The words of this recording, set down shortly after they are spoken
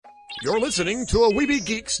You're listening to a Weeby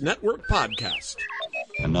Geeks Network podcast.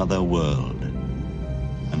 Another world,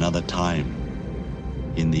 another time,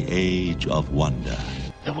 in the age of wonder.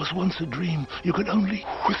 There was once a dream. You could only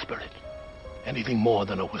whisper it. Anything more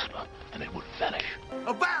than a whisper, and it would vanish.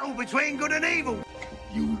 A battle between good and evil.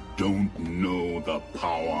 You don't know the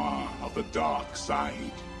power of the dark side.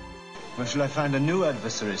 Where shall I find a new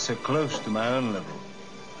adversary so close to my own level?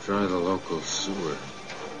 Try the local sewer.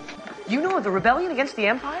 You know of the rebellion against the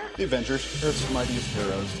Empire? The Avengers, Earth's mightiest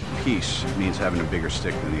heroes. Peace means having a bigger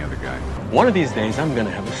stick than the other guy. One of these days, I'm gonna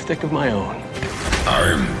have a stick of my own.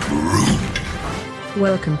 I'm Groot.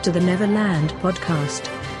 Welcome to the Neverland Podcast.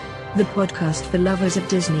 The podcast for lovers of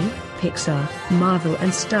Disney, Pixar, Marvel,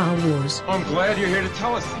 and Star Wars. I'm glad you're here to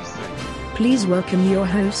tell us these things. Please welcome your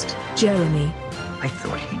host, Jeremy. I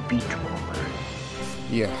thought he'd be taller.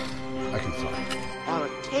 Yeah, I can fly. All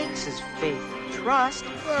it takes is faith and trust.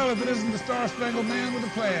 Well, if it isn't the Star-Spangled Man with a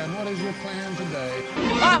plan, what is your plan today?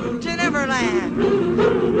 Up to Neverland!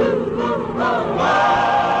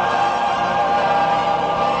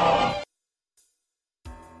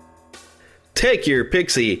 Take your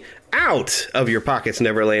pixie out of your pockets,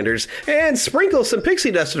 Neverlanders, and sprinkle some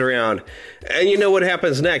pixie dust around. And you know what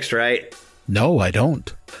happens next, right? No, I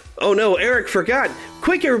don't. Oh no, Eric forgot.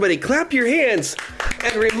 Quick, everybody, clap your hands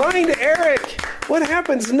and remind Eric what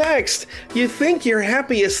happens next. You think your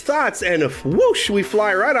happiest thoughts, and whoosh, we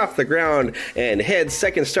fly right off the ground and head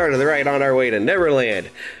second star to the right on our way to Neverland.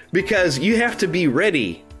 Because you have to be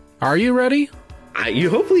ready. Are you ready?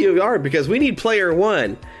 Hopefully you are, because we need player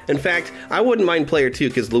one. In fact, I wouldn't mind player two,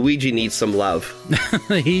 because Luigi needs some love.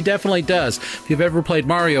 He definitely does. If you've ever played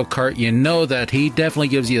Mario Kart, you know that he definitely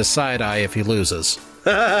gives you a side eye if he loses.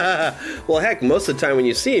 Well, heck, most of the time when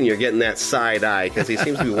you see him, you're getting that side eye, because he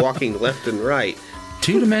seems to be walking left and right.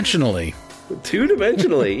 Two-dimensionally.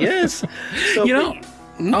 Two-dimensionally, yes. So,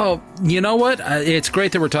 oh, you know what? It's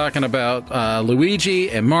great that we're talking about Luigi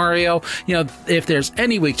and Mario. You know, if there's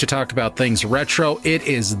any week to talk about things retro, it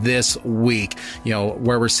is this week,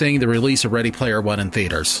 where we're seeing the release of Ready Player One in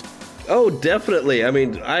theaters. Oh, definitely. I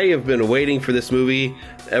mean, I have been waiting for this movie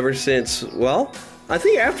ever since, well, I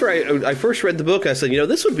think after I first read the book, I said,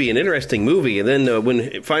 this would be an interesting movie. And then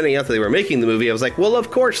when finding out that they were making the movie, I was like, well,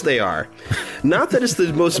 of course they are. Not that it's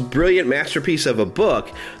the most brilliant masterpiece of a book.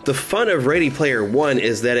 The fun of Ready Player One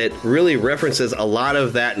is that it really references a lot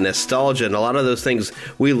of that nostalgia and a lot of those things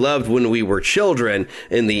we loved when we were children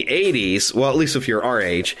in the 80s. Well, at least if you're our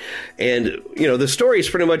age. And, the story is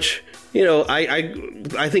pretty much...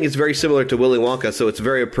 I think it's very similar to Willy Wonka, so it's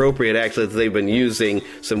very appropriate, actually, that they've been using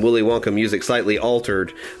some Willy Wonka music slightly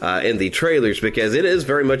altered in the trailers, because it is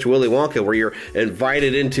very much Willy Wonka, where you're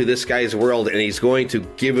invited into this guy's world, and he's going to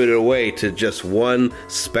give it away to just one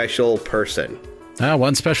special person.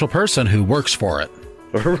 One special person who works for it.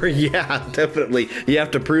 Yeah, definitely. You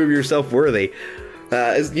have to prove yourself worthy.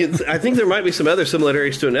 I think there might be some other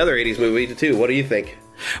similarities to another 80s movie, too. What do you think?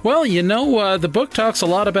 Well, the book talks a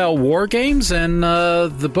lot about war games, and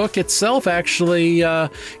the book itself actually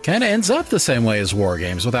kind of ends up the same way as war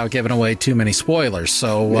games without giving away too many spoilers.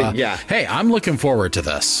 So, yeah. Hey, I'm looking forward to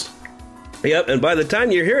this. Yep, and by the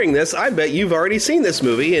time you're hearing this, I bet you've already seen this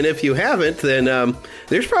movie, and if you haven't, then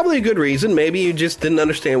there's probably a good reason. Maybe you just didn't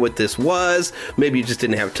understand what this was, maybe you just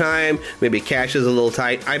didn't have time, maybe cash is a little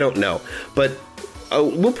tight, I don't know. But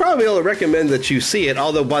we'll probably be able to recommend that you see it,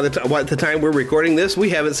 although by the time we're recording this, we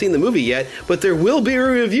haven't seen the movie yet, but there will be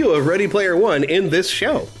a review of Ready Player One in this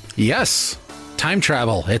show. Yes, time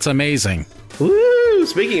travel, it's amazing. Woo!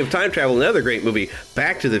 Speaking of time travel, another great movie,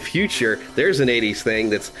 Back to the Future. There's an 80s thing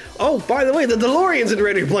that's... Oh, by the way, the DeLorean's in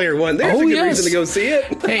Ready Player One. There's a good reason to go see it.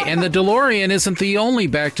 Hey, and the DeLorean isn't the only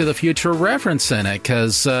Back to the Future reference in it,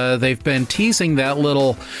 because they've been teasing that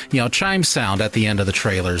little, chime sound at the end of the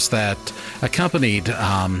trailers that accompanied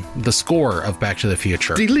the score of Back to the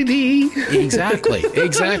Future. Diddly-dee.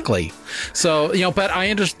 Exactly. So, but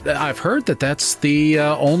I've heard that that's the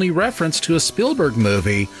only reference to a Spielberg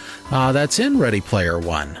movie that's in Ready Player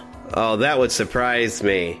One. Oh, that would surprise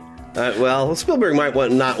me. Well, Spielberg might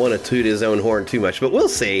not want to toot his own horn too much, but we'll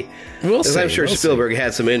see. Because I'm sure Spielberg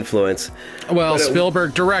had some influence. Well,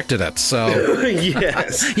 Spielberg directed it, so...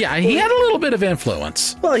 Yes. Yeah, he had a little bit of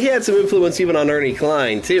influence. Well, he had some influence even on Ernie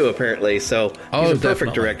Klein, too, apparently, so he's a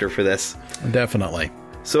perfect director for this. Definitely.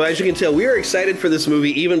 So as you can tell, we are excited for this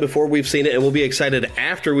movie even before we've seen it, and we'll be excited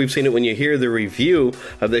after we've seen it when you hear the review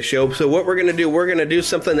of the show. So what we're going to do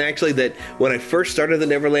something actually that when I first started the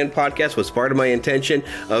Neverland podcast was part of my intention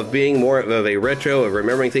of being more of a retro, of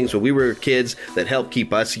remembering things when we were kids that helped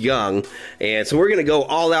keep us young. And so we're going to go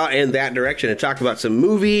all out in that direction and talk about some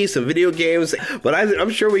movies, some video games, but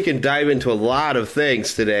I'm sure we can dive into a lot of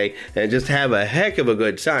things today and just have a heck of a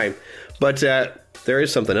good time. But there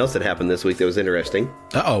is something else that happened this week that was interesting.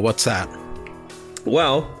 Uh-oh, what's that?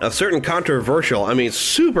 Well, a certain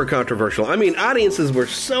super controversial. Audiences were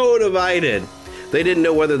so divided, they didn't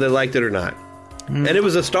know whether they liked it or not. And it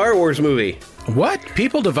was a Star Wars movie. What?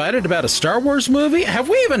 People divided about a Star Wars movie? Have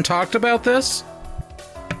we even talked about this?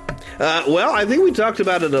 Well, I think we talked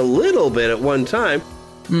about it a little bit at one time.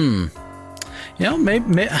 Maybe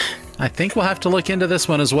I think we'll have to look into this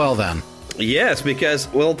one as well then. Yes, because,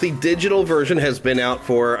 well, the digital version has been out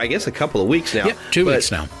for, I guess, a couple of weeks now. Yep, 2 weeks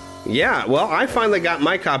now. Yeah, well, I finally got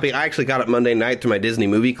my copy. I actually got it Monday night through my Disney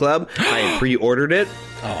Movie Club. I pre-ordered it.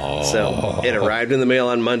 Oh. So it arrived in the mail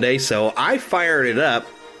on Monday, so I fired it up.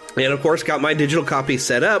 And, of course, got my digital copy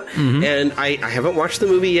set up. Mm-hmm. And I haven't watched the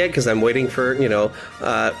movie yet because I'm waiting for,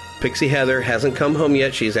 Pixie Heather hasn't come home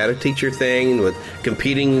yet. She's at a teacher thing with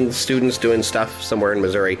competing students doing stuff somewhere in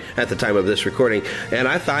Missouri at the time of this recording. And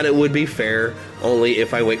I thought it would be fair only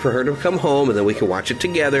if I wait for her to come home and then we can watch it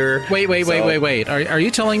together. Wait. Are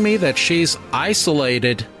you telling me that she's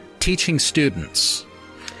isolated teaching students?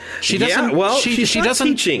 She doesn't. Yeah, well, she doesn't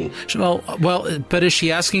teaching. Well, but is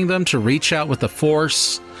she asking them to reach out with the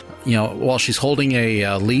Force? While she's holding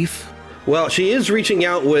a leaf? Well, she is reaching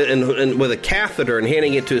out with a catheter and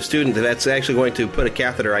handing it to a student that's actually going to put a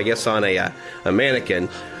catheter, I guess, on a mannequin.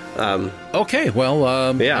 Okay,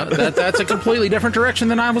 well, yeah. that's a completely different direction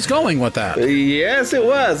than I was going with that. Yes, it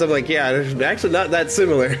was. I'm like, yeah, it's actually not that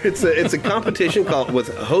similar. It's a competition called with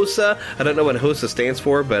HOSA. I don't know what HOSA stands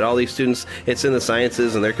for, but all these students, it's in the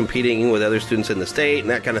sciences, and they're competing with other students in the state and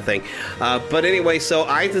that kind of thing. But anyway, so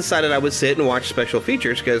I decided I would sit and watch special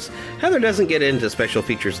features because Heather doesn't get into special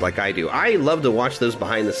features like I do. I love to watch those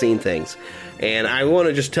behind-the-scene things. And I want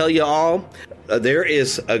to just tell you all, there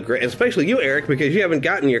is a great, especially you, Eric, because you haven't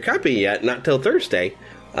gotten your copy yet, not till Thursday,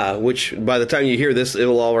 which by the time you hear this, it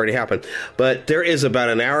will already happen. But there is about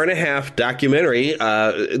an hour and a half documentary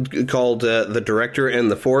called "The Director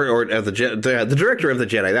and the the Director of the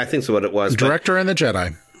Jedi." I think that's what it was. Director and the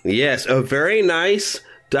Jedi. Yes, a very nice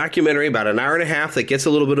documentary, about an hour and a half, that gets a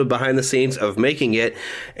little bit of behind the scenes of making it,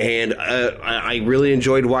 and I really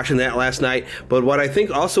enjoyed watching that last night. But what I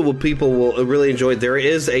think also what people will really enjoy, there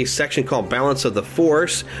is a section called Balance of the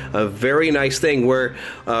Force, a very nice thing where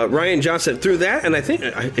Rian Johnson, through that, and I think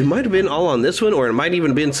it might have been all on this one, or it might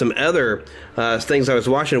even been some other things I was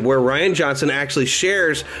watching, where Rian Johnson actually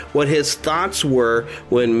shares what his thoughts were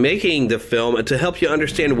when making the film to help you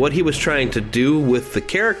understand what he was trying to do with the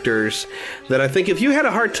characters. That I think if you had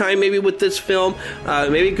a hard time maybe with this film,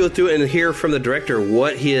 maybe go through and hear from the director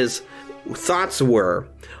what his thoughts were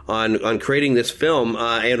on creating this film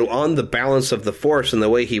and on the balance of the Force and the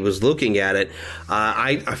way he was looking at it.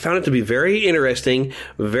 I found it to be very interesting,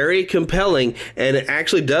 very compelling, and it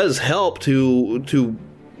actually does help to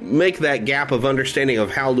make that gap of understanding of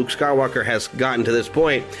how Luke Skywalker has gotten to this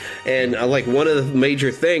point. And like one of the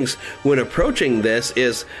major things when approaching this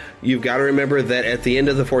is you've got to remember that at the end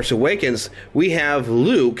of The Force Awakens, we have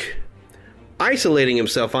Luke isolating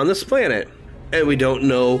himself on this planet, and we don't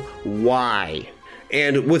know why.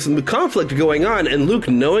 And with the conflict going on, and Luke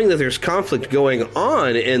knowing that there's conflict going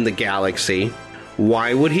on in the galaxy,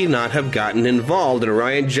 why would he not have gotten involved? And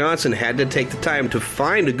Rian Johnson had to take the time to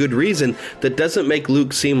find a good reason that doesn't make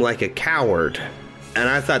Luke seem like a coward. And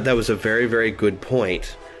I thought that was a very, very good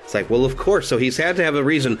point. It's like, well, of course, so he's had to have a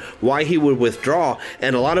reason why he would withdraw,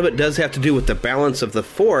 and a lot of it does have to do with the balance of the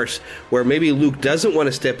Force, where maybe Luke doesn't want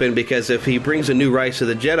to step in because if he brings a new rise to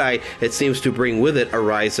the Jedi, it seems to bring with it a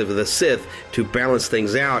rise of the Sith to balance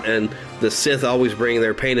things out, and the Sith always bring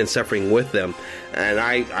their pain and suffering with them. And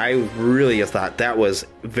I really thought that was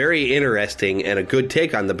very interesting and a good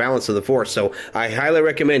take on the balance of the Force. So I highly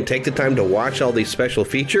recommend take the time to watch all these special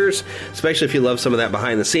features, especially if you love some of that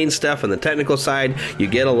behind-the-scenes stuff on the technical side. You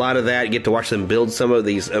get a lot of that. You get to watch them build some of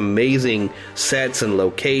these amazing sets and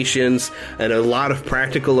locations and a lot of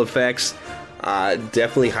practical effects.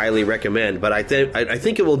 definitely highly recommend. But I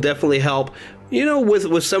think it will definitely help,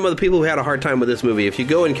 with some of the people who had a hard time with this movie. If you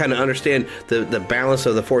go and kind of understand the balance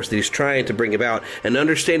of the Force that he's trying to bring about, and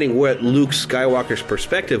understanding what Luke Skywalker's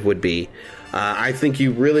perspective would be, I think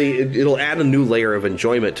it'll add a new layer of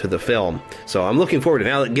enjoyment to the film. So I'm looking forward to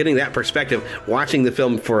now getting that perspective, watching the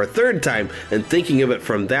film for a third time, and thinking of it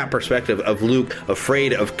from that perspective of Luke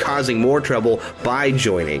afraid of causing more trouble by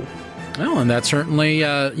joining. Well, and that certainly,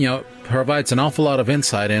 provides an awful lot of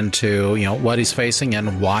insight into, what he's facing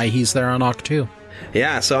and why he's there on Ahch-To.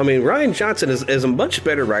 Yeah, so, Rian Johnson is a much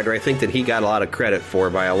better writer, I think, than he got a lot of credit for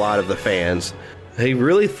by a lot of the fans. He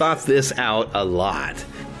really thought this out a lot.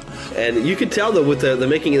 And you could tell, though, with the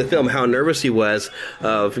making of the film, how nervous he was,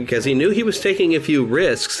 because he knew he was taking a few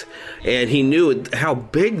risks, and he knew how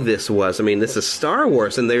big this was. This is Star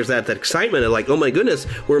Wars, and there's that excitement of, like, oh my goodness,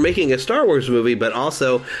 we're making a Star Wars movie, but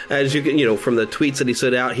also, as you can, from the tweets that he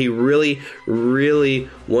put out, he really, really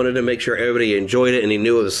wanted to make sure everybody enjoyed it, and he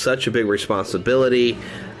knew it was such a big responsibility.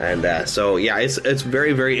 And so, yeah, it's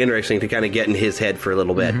very, very interesting to kind of get in his head for a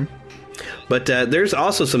little bit. Mm-hmm. But there's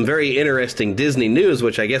also some very interesting Disney news,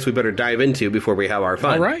 which I guess we better dive into before we have our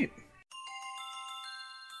fun. All right.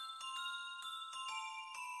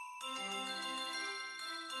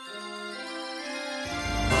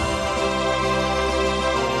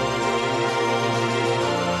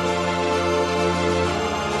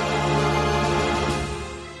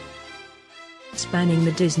 Spanning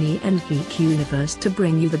the Disney and geek universe to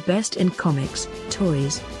bring you the best in comics,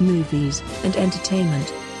 toys, movies, and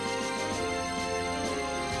entertainment.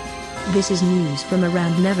 This is news from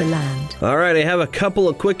around Neverland. All right, I have a couple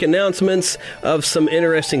of quick announcements of some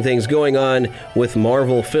interesting things going on with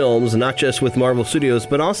Marvel films, not just with Marvel Studios,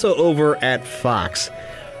 but also over at Fox.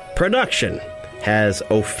 Production has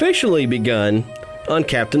officially begun on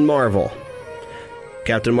Captain Marvel.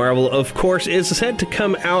 Captain Marvel, of course, is set to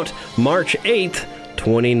come out March 8th,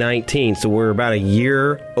 2019, so we're about a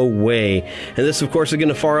year away. And this, of course, is going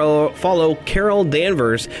to follow Carol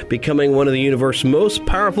Danvers becoming one of the universe's most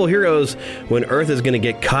powerful heroes when Earth is going to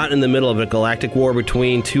get caught in the middle of a galactic war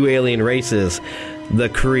between two alien races, the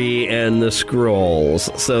Kree and the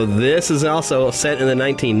Skrulls. So this is also set in the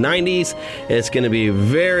 1990s. It's going to be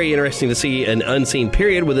very interesting to see an unseen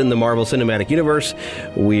period within the Marvel Cinematic Universe.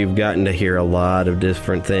 We've gotten to hear a lot of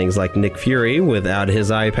different things, like Nick Fury without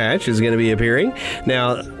his eye patch is going to be appearing.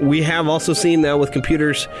 Now, we have also seen now with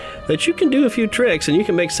computers that you can do a few tricks and you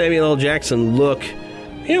can make Samuel L. Jackson look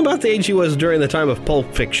about the age he was during the time of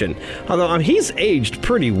Pulp Fiction. Although he's aged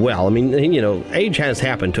pretty well. Age has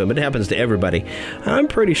happened to him. It happens to everybody. I'm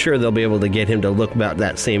pretty sure they'll be able to get him to look about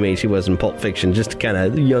that same age he was in Pulp Fiction, just to kind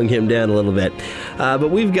of young him down a little bit. But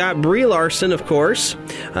we've got Brie Larson, of course,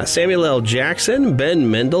 Samuel L. Jackson, Ben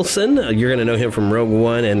Mendelsohn. You're going to know him from Rogue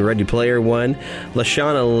One and Ready Player One.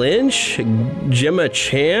 Lashana Lynch, Gemma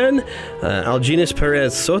Chan, Algenis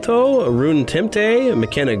Perez Soto, Arun Temte,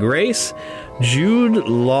 McKenna Grace, Jude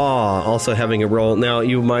Law also having a role. Now,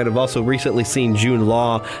 you might have also recently seen Jude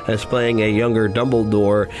Law as playing a younger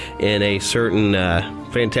Dumbledore in a certain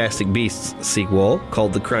Fantastic Beasts sequel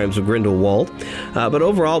called The Crimes of Grindelwald. But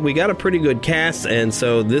overall, we got a pretty good cast, and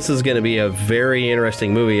so this is going to be a very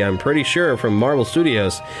interesting movie, I'm pretty sure, from Marvel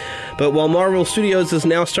Studios. But while Marvel Studios is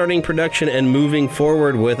now starting production and moving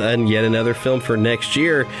forward with yet another film for next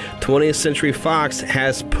year, 20th Century Fox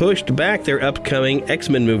has pushed back their upcoming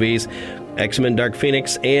X-Men movies, X-Men Dark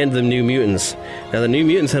Phoenix and The New Mutants. Now, The New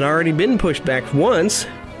Mutants had already been pushed back once,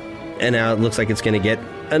 and now it looks like it's going to get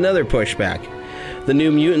another pushback. The New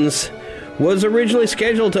Mutants was originally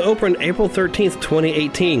scheduled to open April 13th,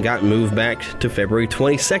 2018, got moved back to February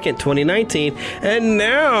 22nd, 2019, and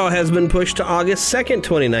now has been pushed to August 2nd,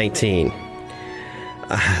 2019.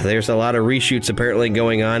 There's a lot of reshoots apparently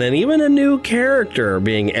going on, and even a new character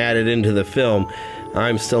being added into the film.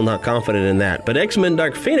 I'm still not confident in that. But X-Men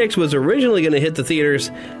Dark Phoenix was originally going to hit the theaters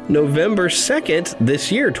November 2nd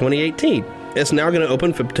this year, 2018. It's now going to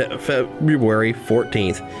open February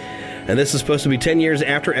 14th. And this is supposed to be 10 years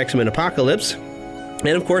after X-Men Apocalypse.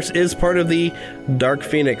 And, of course, is part of the Dark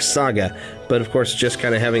Phoenix saga. But, of course, just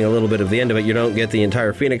kind of having a little bit of the end of it. You don't get the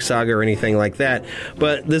entire Phoenix saga or anything like that.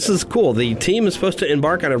 But this is cool. The team is supposed to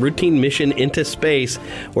embark on a routine mission into space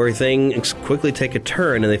where things quickly take a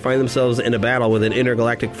turn and they find themselves in a battle with an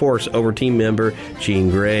intergalactic force over team member Jean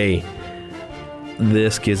Grey.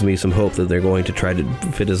 This gives me some hope that they're going to try to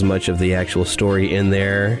fit as much of the actual story in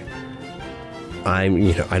there. I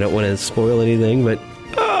don't want to spoil anything, but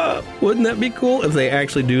wouldn't that be cool if they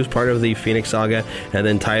actually do part of the Phoenix saga and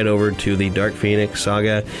then tie it over to the Dark Phoenix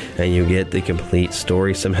saga and you get the complete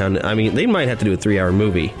story somehow? They might have to do a 3-hour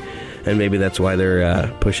movie, and maybe that's why they're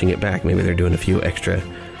pushing it back. Maybe they're doing a few extra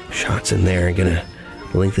shots in there and gonna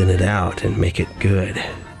lengthen it out and make it good.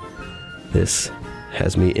 This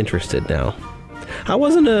has me interested now. I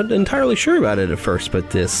wasn't entirely sure about it at first,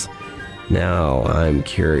 but now I'm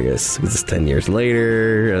curious. It's 10 years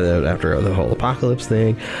later, after the whole apocalypse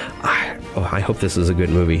thing. I hope this is a good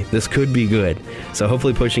movie. This could be good. So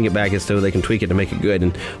hopefully pushing it back is so they can tweak it to make it good.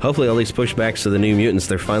 And hopefully all these pushbacks to the New Mutants,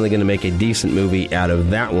 they're finally going to make a decent movie out of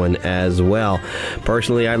that one as well.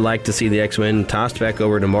 Personally, I'd like to see the X-Men tossed back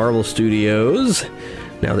over to Marvel Studios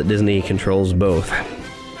now that Disney controls both.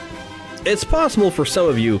 It's possible for some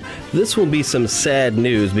of you this will be some sad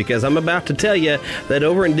news, because I'm about to tell you that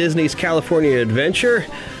over in Disney's California Adventure,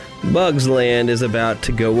 Bugs Land is about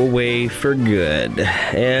to go away for good.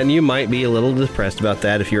 And you might be a little depressed about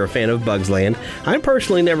that if you're a fan of Bugs Land. I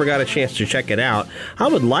personally never got a chance to check it out. I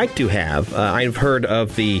would like to have. I've heard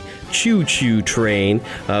of the Choo Choo Train,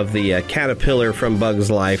 of the caterpillar from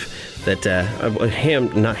Bugs Life, that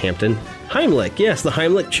Heimlich, yes, the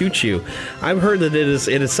Heimlich Choo Choo. I've heard that it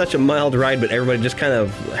is such a mild ride, but everybody just kind of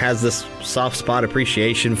has this soft spot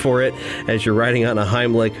appreciation for it as you're riding on a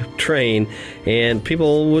Heimlich train, and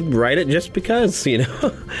people would ride it just because,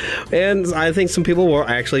 And I think some people were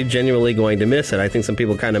actually genuinely going to miss it. I think some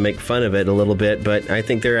people kind of make fun of it a little bit, but I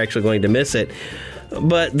think they're actually going to miss it.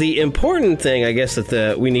 But the important thing, I guess,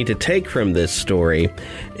 that we need to take from this story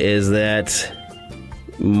is that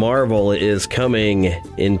Marvel is coming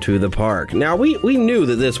into the park. Now, we knew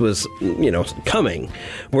that this was, coming.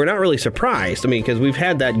 We're not really surprised. I mean, because we've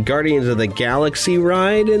had that Guardians of the Galaxy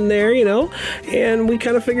ride in there, and we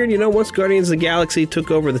kind of figured, once Guardians of the Galaxy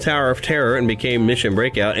took over the Tower of Terror and became Mission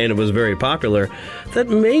Breakout, and it was very popular, that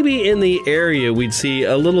maybe in the area we'd see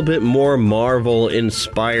a little bit more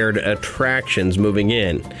Marvel-inspired attractions moving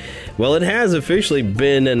in. Well, it has officially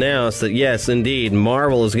been announced that, yes, indeed,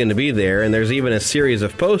 Marvel is going to be there, and there's even a series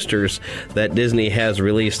of posters that Disney has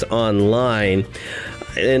released online.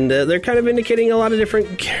 And they're kind of indicating a lot of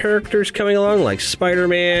different characters coming along, like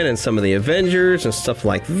Spider-Man and some of the Avengers and stuff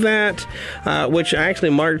like that, which actually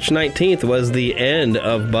March 19th was the end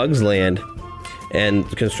of Bugs Land, and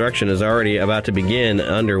construction is already about to begin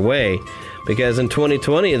underway. Because in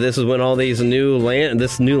 2020, this is when all these new land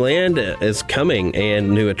is coming, and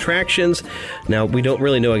new attractions. Now, we don't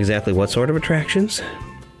really know exactly what sort of attractions,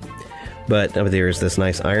 but there's this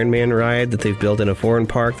nice Iron Man ride that they've built in a foreign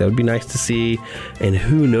park. That would be nice to see, and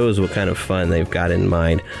who knows what kind of fun they've got in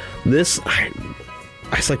mind. It's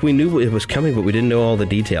like we knew it was coming, but we didn't know all the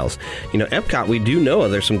details. Epcot, we do know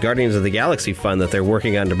there's some Guardians of the Galaxy fun that they're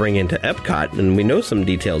working on to bring into Epcot, and we know some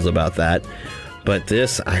details about that. But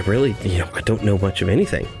this, I really, I don't know much of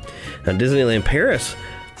anything. Now, Disneyland Paris,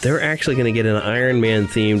 they're actually going to get an Iron Man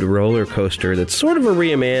themed roller coaster that's sort of a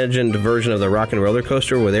reimagined version of the Rock and Roller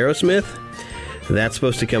Coaster with Aerosmith. That's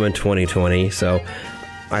supposed to come in 2020, so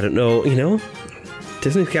I don't know,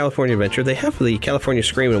 Disney's California Adventure, they have the California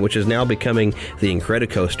Screamin', which is now becoming the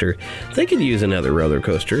Incredicoaster. They could use another roller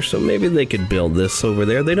coaster, so maybe they could build this over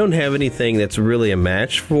there. They don't have anything that's really a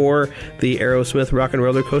match for the Aerosmith Rock and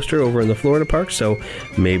Roller Coaster over in the Florida park, so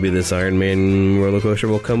maybe this Iron Man roller coaster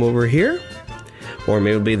will come over here. Or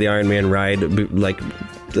maybe it'll be the Iron Man ride, like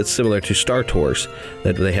that's similar to Star Tours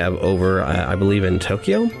that they have over, I believe, in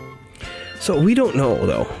Tokyo. So we don't know,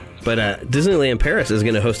 though. But Disneyland Paris is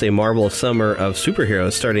going to host a Marvel Summer of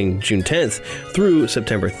Superheroes starting June 10th through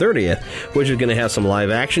September 30th, which is going to have some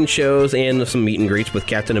live-action shows and some meet and greets with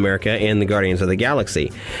Captain America and the Guardians of the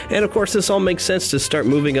Galaxy. And, of course, this all makes sense to start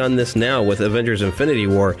moving on this now with Avengers Infinity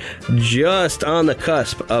War just on the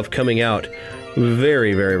cusp of coming out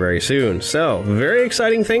very, very, very soon. So, very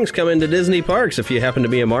exciting things coming to Disney parks if you happen to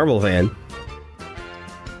be a Marvel fan.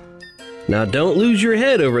 Now, don't lose your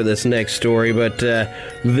head over this next story, but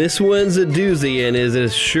this one's a doozy and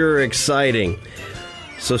is sure exciting.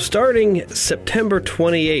 So starting September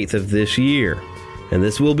 28th of this year, and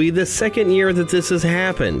this will be the second year that this has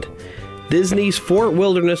happened, Disney's Fort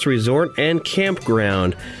Wilderness Resort and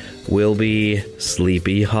Campground will be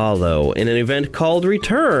Sleepy Hollow in an event called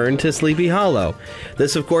Return to Sleepy Hollow.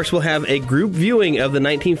 This, of course, will have a group viewing of the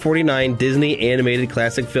 1949 Disney animated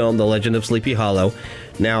classic film, The Legend of Sleepy Hollow.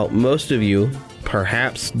 Now, most of you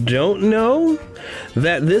perhaps don't know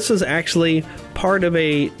that this is actually part of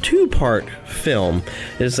a two-part film.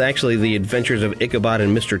 It's actually The Adventures of Ichabod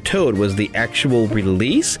and Mr. Toad was the actual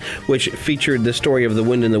release, which featured the story of The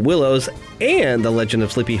Wind in the Willows and The Legend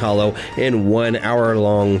of Sleepy Hollow in 1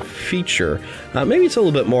 hour-long feature. Maybe it's a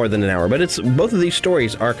little bit more than an hour, but it's both of these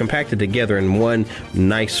stories are compacted together in one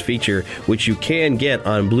nice feature, which you can get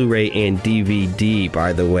on Blu-ray and DVD,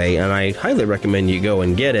 by the way, and I highly recommend you go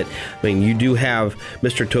and get it. I mean, you do have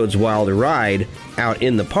Mr. Toad's Wild Ride out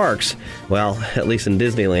in the parks. Well, at least in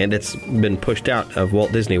Disneyland, it's been pushed out of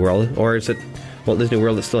Walt Disney World, or is it Walt Disney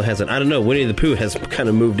World that still hasn't? I don't know. Winnie the Pooh has kind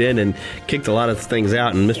of moved in and kicked a lot of things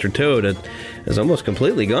out, and Mr. Toad is almost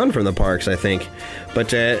completely gone from the parks, I think.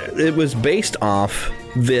 But it was based off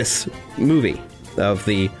this movie of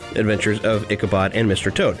the adventures of Ichabod and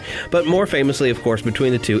Mr. Toad. But more famously, of course,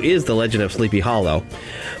 between the two is The Legend of Sleepy Hollow.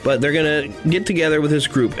 But they're going to get together with this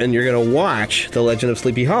group, and you're going to watch The Legend of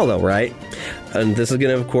Sleepy Hollow, right? And this is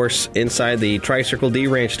going to, of course, inside the Tri-Circle D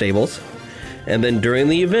Ranch stables. And then during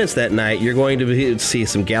the events that night, you're going to see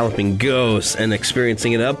some galloping ghosts and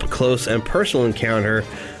experiencing an up-close and personal encounter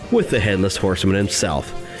with the Headless Horseman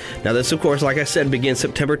himself. Now, this, of course, like I said, begins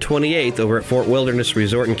September 28th over at Fort Wilderness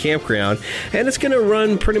Resort and Campground, and it's going to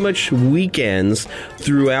run pretty much weekends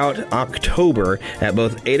throughout October at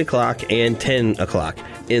both 8 o'clock and 10 o'clock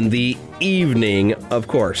in the evening, of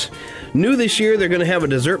course. New this year, they're going to have a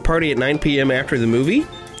dessert party at 9 p.m. after the movie.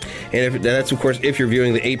 And that's, of course, if you're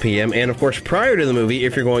viewing the 8 p.m. And, of course, prior to the movie,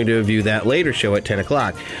 if you're going to view that later show at 10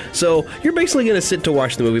 o'clock. So you're basically going to sit to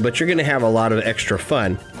watch the movie, but you're going to have a lot of extra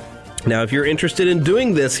fun. Now, if you're interested in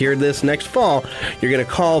doing this here this next fall, you're going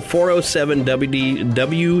to call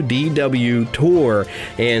 407-WDW Tour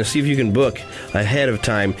and see if you can book ahead of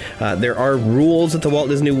time. There are rules at the Walt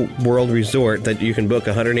Disney World Resort that you can book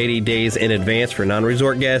 180 days in advance for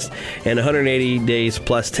non-resort guests and 180 days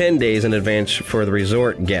plus 10 days in advance for the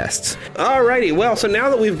resort guests. Alrighty, well, so now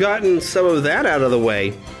that we've gotten some of that out of the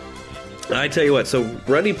way, I tell you what, so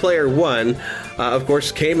Ready Player One, of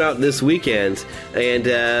course, came out this weekend, and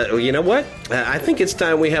you know what? I think it's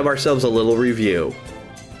time we have ourselves a little review.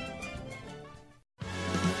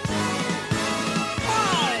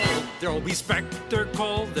 There'll be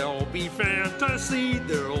spectacle, there'll be fantasy,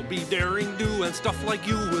 there'll be daring do and stuff like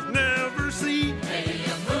you would never see. Be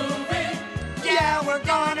a movie. Yeah, we're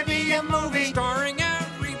gonna be a movie. Starring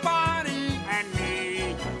everybody and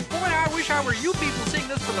me. Boy, I wish I were you people seeing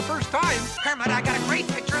this for the first time. Kermit, I got a great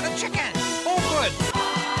picture of the chicken. Oh, good.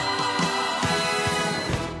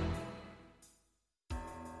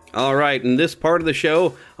 All right, in this part of the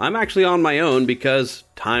show, I'm actually on my own because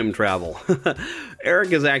time travel.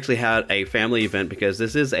 Eric has actually had a family event because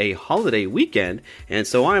this is a holiday weekend, and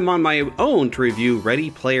so I'm on my own to review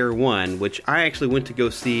Ready Player One, which I actually went to go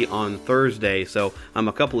see on Thursday, so I'm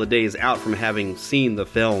a couple of days out from having seen the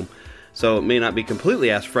film. So it may not be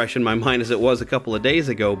completely as fresh in my mind as it was a couple of days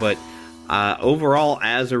ago, but overall,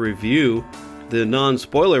 as a review, the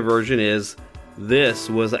non-spoiler version is this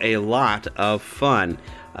was a lot of fun.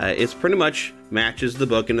 It's pretty much matches the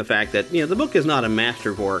book in the fact that, the book is not a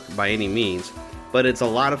masterwork by any means, but it's a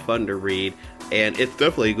lot of fun to read, and it's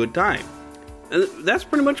definitely a good time. And that's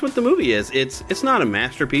pretty much what the movie is. It's not a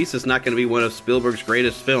masterpiece. It's not going to be one of Spielberg's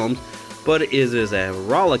greatest films, but it is a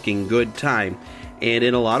rollicking good time. And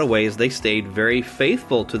in a lot of ways, they stayed very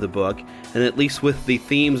faithful to the book, and at least with the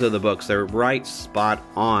themes of the books, they're right spot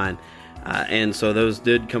on. And so those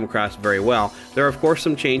did come across very well. There are, of course,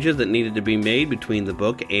 some changes that needed to be made between the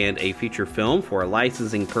book and a feature film for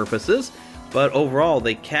licensing purposes, but overall,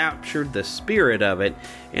 they captured the spirit of it,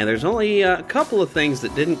 and there's only a couple of things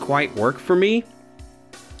that didn't quite work for me.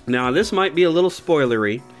 Now, this might be a little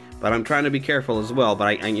spoilery, but I'm trying to be careful as well,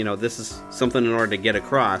 but this is something in order to get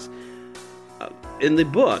across. In the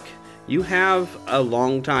book, you have a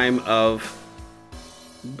long time of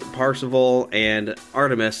Parsifal and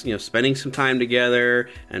Artemis, spending some time together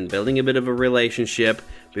and building a bit of a relationship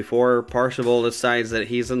before Parsifal decides that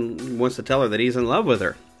wants to tell her that he's in love with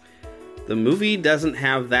her. The movie doesn't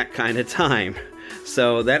have that kind of time,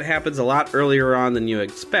 so that happens a lot earlier on than you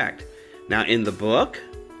expect. Now, in the book,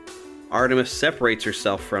 Artemis separates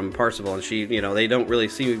herself from Parsifal, and they don't really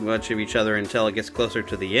see much of each other until it gets closer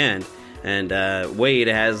to the end. And Wade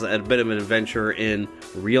has a bit of an adventure in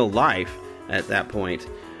real life at that point.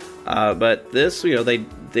 But this,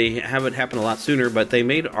 they have it happen a lot sooner, but they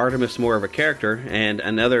made Artemis more of a character, and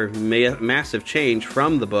another massive change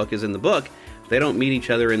from the book is in the book, they don't meet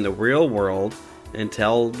each other in the real world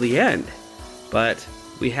until the end. But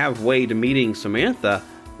we have Wade meeting Samantha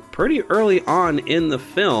pretty early on in the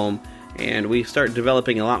film, and we start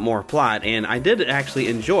developing a lot more plot, and I did actually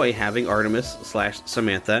enjoy having Artemis /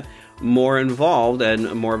 Samantha more involved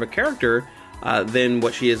and more of a character than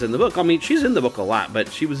what she is in the book. I mean, she's in the book a lot,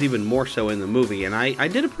 but she was even more so in the movie, and I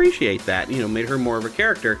did appreciate that. Made her more of a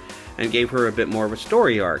character and gave her a bit more of a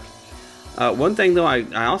story arc. One thing, though,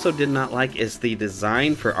 I also did not like is the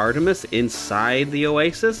design for Artemis inside the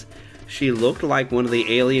Oasis. She looked like one of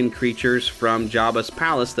the alien creatures from Jabba's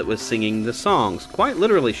palace that was singing the songs. Quite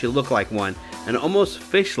literally, she looked like one, and almost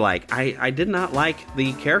fish-like. I did not like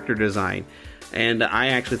the character design. And I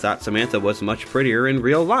actually thought Samantha was much prettier in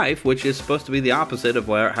real life, which is supposed to be the opposite of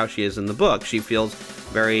how she is in the book. She feels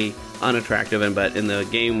very unattractive, but in the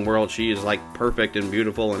game world, she is like perfect and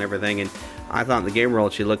beautiful and everything. And I thought in the game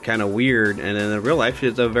world, she looked kind of weird. And in the real life,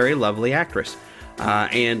 she's a very lovely actress.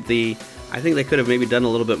 I think they could have maybe done a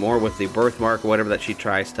little bit more with the birthmark or whatever that she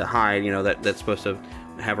tries to hide. That's supposed to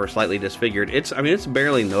have her slightly disfigured. It's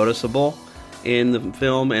barely noticeable in the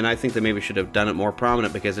film, and I think they maybe should have done it more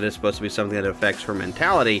prominent because it is supposed to be something that affects her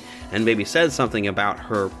mentality and maybe says something about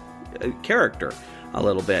her character a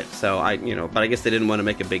little bit. So but I guess they didn't want to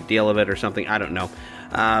make a big deal of it or something. I don't know.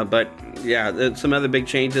 But yeah, some other big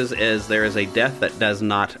changes is there is a death that does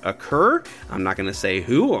not occur. I'm not going to say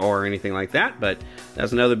who or anything like that, but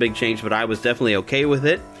that's another big change, but I was definitely okay with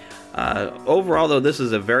it. Overall, though, this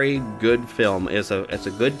is a very good film. It's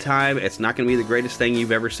a good time. It's not going to be the greatest thing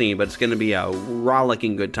you've ever seen, but it's going to be a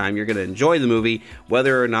rollicking good time. You're going to enjoy the movie,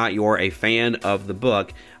 whether or not you're a fan of the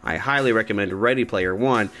book. I highly recommend Ready Player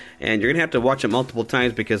One, and you're going to have to watch it multiple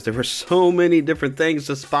times because there were so many different things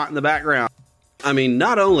to spot in the background. I mean,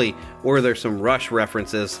 not only were there some Rush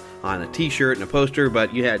references on a t-shirt and a poster,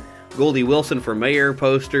 but you had Goldie Wilson for mayor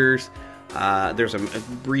posters. There's a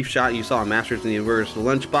brief shot you saw in Masters of the Universe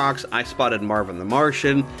lunchbox. I spotted Marvin the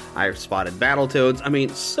Martian. I spotted Battletoads. I mean,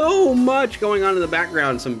 so much going on in the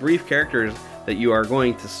background. Some brief characters that you are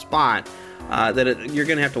going to spot you're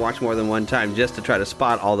going to have to watch more than one time just to try to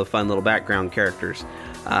spot all the fun little background characters.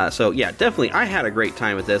 So yeah, definitely, I had a great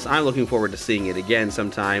time with this. I'm looking forward to seeing it again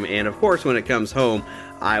sometime. And of course, when it comes home,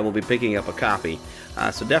 I will be picking up a copy.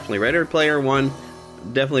 So definitely, Ready Player One.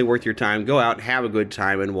 Definitely worth your time. Go out, have a good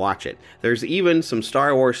time, and watch it. There's even some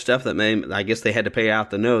Star Wars stuff that I guess they had to pay out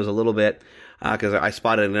the nose a little bit, because I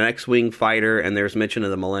spotted an X-Wing fighter, and there's mention of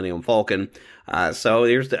the Millennium Falcon. So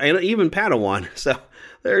there's even Padawan. So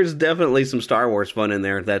there's definitely some Star Wars fun in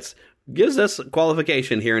there that gives us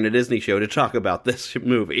qualification here in a Disney show to talk about this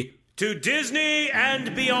movie. To Disney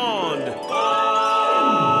and beyond.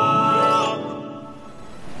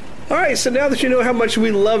 All right, so now that you know how much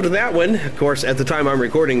we loved that one, of course, at the time I'm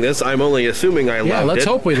recording this, I'm only assuming I loved it. Yeah, let's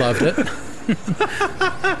hope we loved it.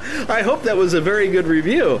 I hope that was a very good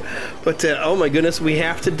review. But, oh my goodness, we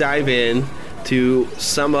have to dive in to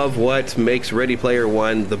some of what makes Ready Player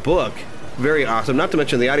One, the book, very awesome. Not to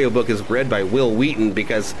mention the audiobook is read by Will Wheaton,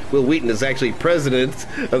 because Will Wheaton is actually president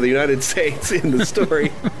of the United States in the story.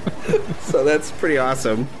 So that's pretty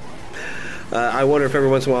awesome. I wonder if every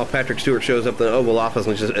once in a while Patrick Stewart shows up in the Oval Office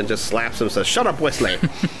and just slaps him and says, "Shut up, Wesley."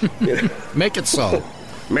 Make it so.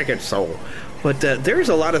 Make it so. But there's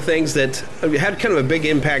a lot of things that had kind of a big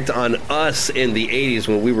impact on us in the 80s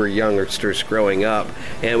when we were youngsters growing up.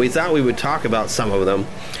 And we thought we would talk about some of them.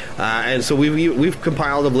 And so we've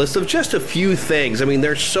compiled a list of just a few things. I mean,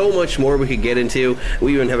 there's so much more we could get into.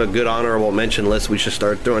 We even have a good honorable mention list we should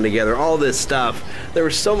start throwing together. All this stuff. There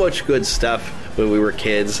was so much good stuff when we were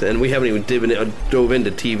kids, and we haven't even dove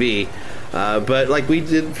into TV. But like we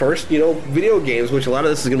did first, video games, which a lot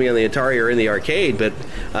of this is going to be on the Atari or in the arcade. But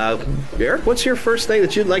Eric, what's your first thing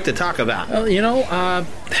that you'd like to talk about?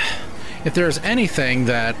 If there's anything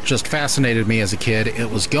that just fascinated me as a kid,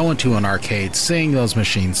 it was going to an arcade, seeing those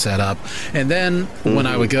machines set up, and then when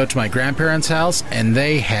I would go to my grandparents' house and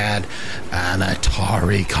they had an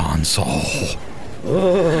Atari console.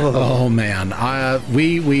 Oh man, hours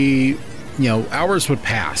would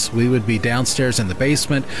pass. We would be downstairs in the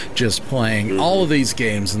basement just playing all of these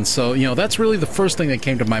games. And so, that's really the first thing that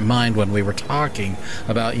came to my mind when we were talking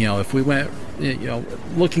about, if we went,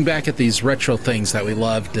 looking back at these retro things that we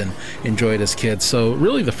loved and enjoyed as kids. So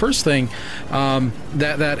really the first thing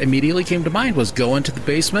that immediately came to mind was go into the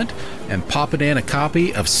basement and popping in a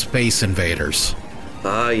copy of Space Invaders.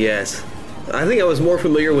 Yes. I think I was more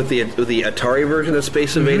familiar with the Atari version of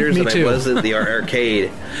Space Invaders than I was in the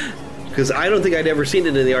arcade. Because I don't think I'd ever seen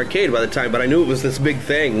it in the arcade by the time, but I knew it was this big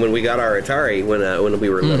thing when we got our Atari when we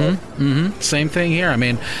were little. Same thing here. I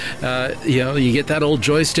mean, you get that old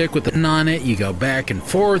joystick with the button on it. You go back and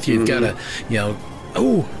forth. You've got to,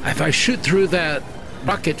 if I shoot through that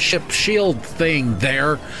rocket ship shield thing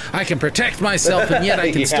there. I can protect myself, and yet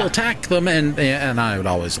I can still attack them, and I would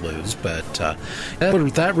always lose. But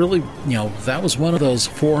that really, that was one of those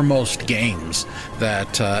foremost games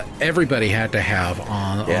that everybody had to have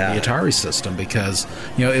on the Atari system, because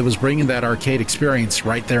it was bringing that arcade experience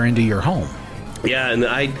right there into your home. Yeah, and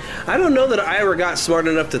I don't know that I ever got smart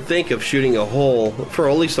enough to think of shooting a hole, for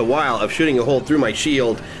at least a while, of shooting a hole through my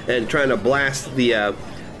shield and trying to blast the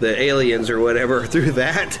aliens or whatever through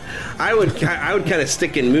that. I would kind of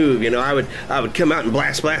stick and move, I would come out and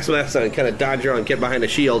blast, and kind of dodge around and get behind the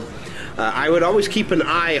shield. I would always keep an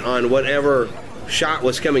eye on whatever shot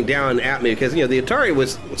was coming down at me, because the Atari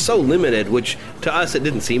was so limited, which to us it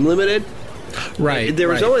didn't seem limited. Right. There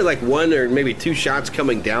was only like one or maybe two shots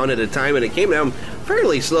coming down at a time, and it came down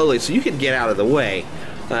fairly slowly, so you could get out of the way.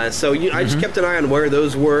 I just kept an eye on where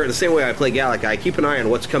those were. The same way I play Galaga, I keep an eye on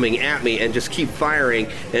what's coming at me and just keep firing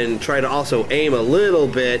and try to also aim a little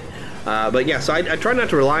bit. But yeah, so I try not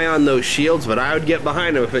to rely on those shields, but I would get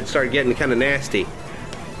behind them if it started getting kind of nasty.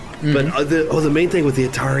 But the main thing with the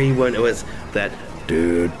Atari one was that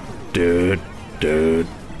dude,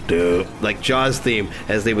 like Jaws theme,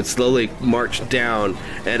 as they would slowly march down,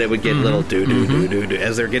 and it would get little do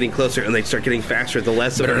as they're getting closer, and they'd start getting faster the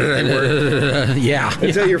less of everything worked. Yeah.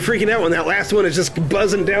 Until you're freaking out when that last one is just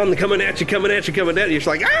buzzing down, coming at you. You're just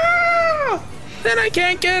like, ah! Then I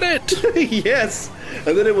can't get it. Yes.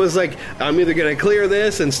 And then it was like, I'm either going to clear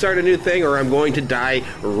this and start a new thing, or I'm going to die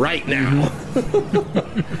right now.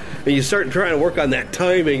 And you start trying to work on that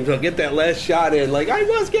timing to get that last shot in. Like, I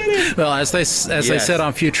must get it. Well, as they said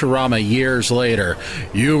on Futurama years later,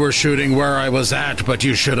 you were shooting where I was at, but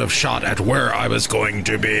you should have shot at where I was going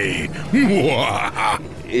to be.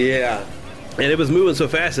 Yeah. And it was moving so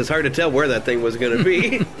fast, it's hard to tell where that thing was going to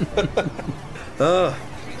be.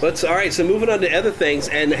 But all right, so moving on to other things,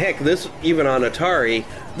 and heck, this even on Atari,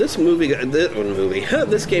 this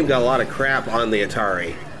game got a lot of crap on the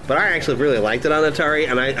Atari. But I actually really liked it on Atari,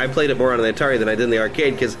 and I played it more on the Atari than I did in the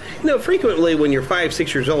arcade, because frequently when you're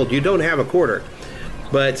 5-6 years old, you don't have a quarter.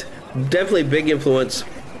 But definitely big influence,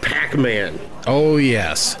 Pac-Man. Oh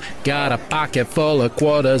yes, got a pocket full of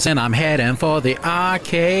quarters, and I'm heading for the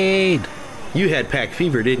arcade. You had Pac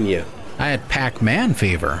Fever, didn't you? I had Pac-Man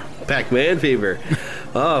fever. Pac-Man fever.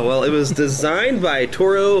 Oh, well, it was designed by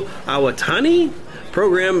Toru Iwatani,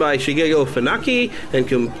 programmed by Shigeo Funaki, and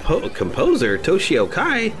composer Toshio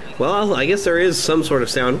Kai. Well, I guess there is some sort of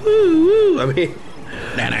sound. Woo, woo. I mean,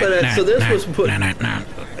 so this was put...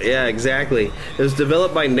 Yeah, exactly. It was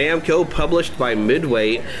developed by Namco, published by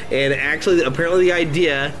Midway, and actually, apparently the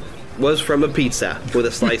idea was from a pizza with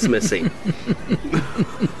a slice missing.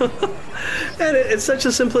 And it's such a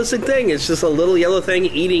simplistic thing. It's just a little yellow thing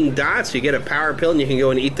eating dots. You get a power pill, and you can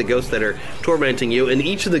go and eat the ghosts that are tormenting you. And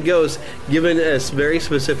each of the ghosts given a very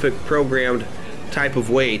specific programmed type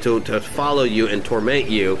of way to follow you and torment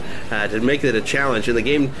you, to make it a challenge. And the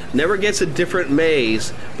game never gets a different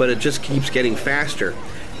maze, but it just keeps getting faster.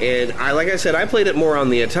 And like I said, I played it more on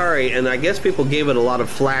the Atari, and I guess people gave it a lot of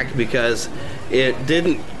flack because it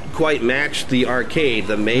didn't quite match the arcade.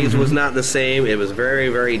 The maze was not the same. It was very,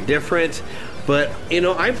 very different. But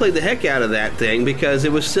I played the heck out of that thing because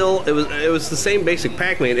it was the same basic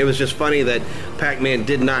Pac-Man. It was just funny that Pac-Man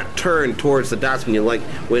did not turn towards the dots when you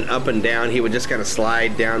went up and down. He would just kind of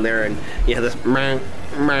slide down there, and you had this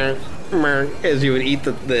as you would eat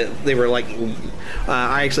they were like.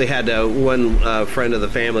 I actually had one friend of the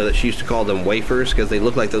family that she used to call them wafers because they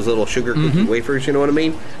look like those little sugar cookie wafers. You know what I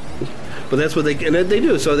mean? But that's what they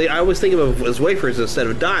do. So I always think of them as wafers instead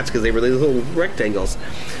of dots because they were these little rectangles.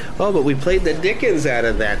 Oh, but we played the dickens out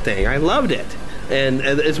of that thing. I loved it. And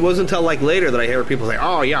it wasn't until later that I heard people say,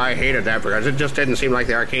 "Oh yeah, I hated that because it just didn't seem like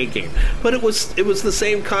the arcade game." But it was the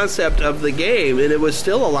same concept of the game, and it was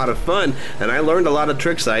still a lot of fun. And I learned a lot of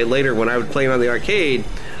tricks. Later, when I would play it on the arcade,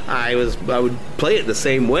 I would play it the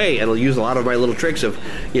same way, and I'll use a lot of my little tricks of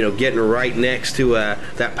getting right next to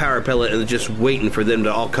that power pellet and just waiting for them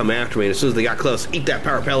to all come after me. And as soon as they got close, eat that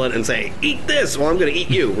power pellet and say, "Eat this." Well, I'm going to eat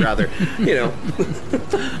you, rather.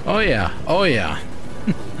 Oh yeah.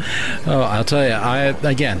 Oh, I'll tell you,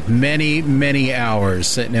 many hours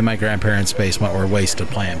sitting in my grandparents' basement were wasted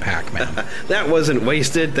playing Pac-Man. That wasn't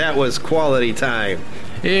wasted. That was quality time.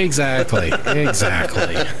 Exactly. All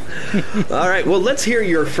right, well, let's hear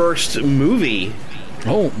your first movie.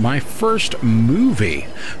 Oh, my first movie.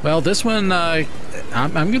 Well, this one, I'm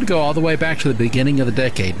going to go all the way back to the beginning of the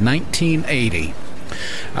decade, 1980.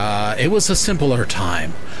 It was a simpler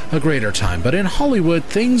time, a greater time, but in Hollywood,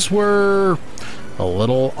 things were a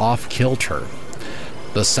little off-kilter.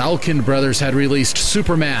 The Salkind brothers had released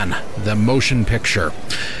Superman, the motion picture.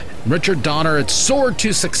 Richard Donner had soared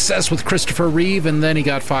to success with Christopher Reeve, and then he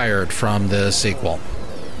got fired from the sequel.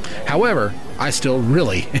 However, I still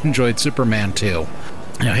really enjoyed Superman 2.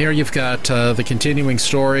 Now, here you've got the continuing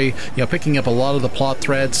story, picking up a lot of the plot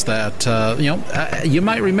threads that, you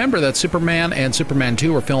might remember that Superman and Superman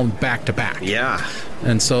 2 were filmed back-to-back. Yeah.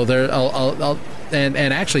 And so and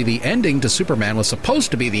actually the ending to Superman was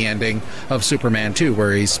supposed to be the ending of Superman 2,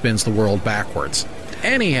 where he spins the world backwards.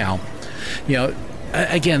 Anyhow,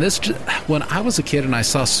 again, when I was a kid and I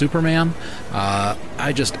saw Superman,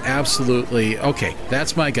 I just absolutely, okay,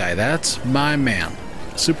 that's my guy, that's my man,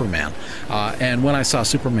 Superman. And when I saw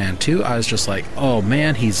Superman 2, I was just like, oh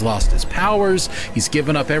man, he's lost his powers, he's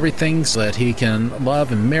given up everything so that he can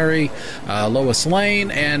love and marry Lois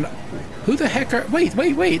Lane, and who the heck are... Wait,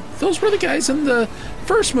 those were the guys in the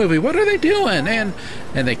first movie. What are they doing? And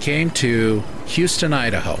they came to Houston,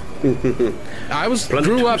 Idaho. I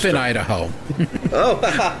grew up in Idaho.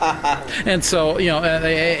 Oh. And so,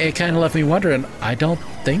 it kind of left me wondering, I don't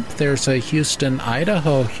think there's a Houston,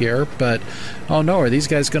 Idaho here, but, oh no, are these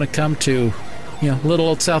guys going to come to, little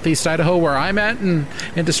old southeast Idaho where I'm at and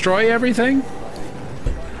destroy everything?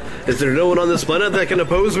 Is there no one on this planet that can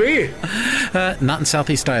oppose me? Not in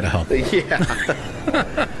southeast Idaho. Yeah.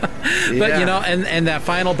 But, and that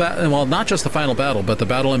final battle, well, not just the final battle, but the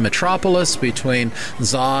battle in Metropolis between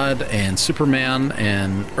Zod and Superman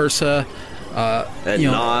and Ursa. And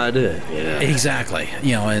Nod. Yeah. Exactly.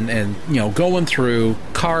 And going through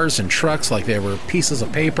cars and trucks like they were pieces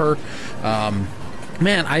of paper.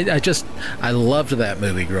 Man, I loved that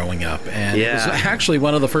movie growing up, and it was actually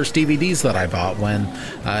one of the first DVDs that I bought when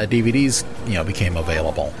DVDs became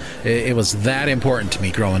available. It was that important to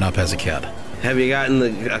me growing up as a kid. Have you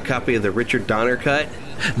gotten a copy of the Richard Donner cut?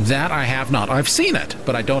 That I have not. I've seen it,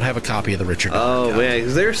 but I don't have a copy of the Richard Donner cut. Oh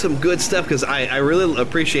man, there's some good stuff, because I really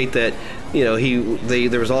appreciate that.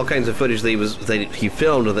 There was all kinds of footage that he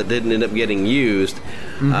filmed that didn't end up getting used,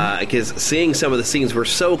 because seeing some of the scenes were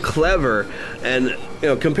so clever, and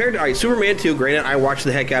compared to Superman 2, granted I watched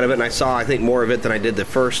the heck out of it, and I saw I think more of it than I did the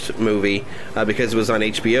first movie, because it was on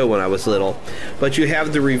HBO when I was little. But you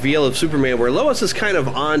have the reveal of Superman where Lois is kind of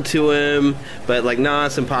onto him, but like, nah,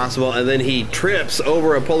 it's impossible, and then he trips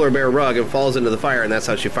over a polar bear rug and falls into the fire, and that's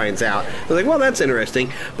how she finds out. I was like, well, that's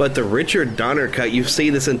interesting. But the Richard Donner cut, you see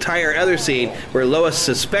this entire other scene where Lois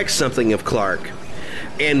suspects something of Clark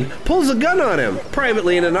and pulls a gun on him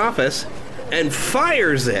privately in an office and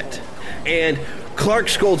fires it. And Clark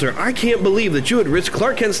scolds her, I can't believe that you would risk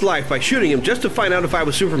Clark Kent's life by shooting him just to find out if I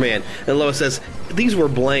was Superman. And Lois says, these were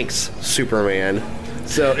blanks, Superman.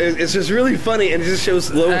 So it's just really funny, and it just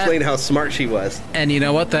shows Lois Lane how smart she was. And you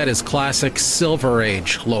know what? That is classic Silver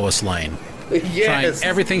Age Lois Lane. Yes. Trying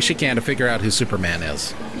everything she can to figure out who Superman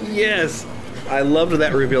is. Yes. I loved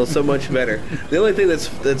that reveal so much better. The only thing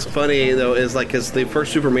that's funny, though, is because the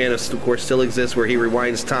first Superman, of course, still exists where he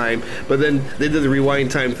rewinds time, but then they did the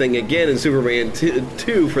rewind time thing again in Superman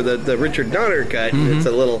 2 for the Richard Donner cut. Mm-hmm. It's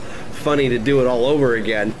a little funny to do it all over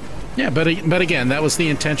again. Yeah, but again, that was the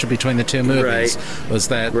intention between the two movies, was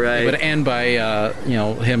that it would end by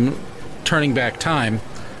him turning back time.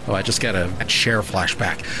 Oh, I just got a share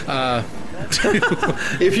flashback.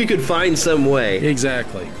 If you could find some way.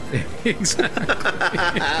 Exactly.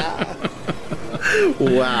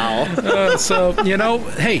 Wow. So,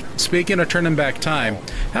 hey, speaking of turning back time,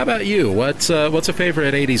 how about you? What's a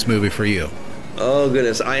favorite 80s movie for you? Oh,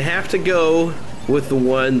 goodness. I have to go with the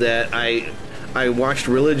one that I watched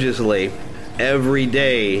religiously every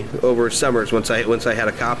day over summers once I had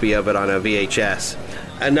a copy of it on a VHS.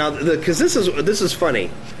 And now, because this is funny.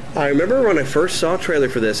 I remember when I first saw a trailer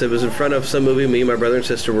for this, it was in front of some movie me and my brother and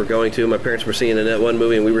sister were going to. My parents were seeing one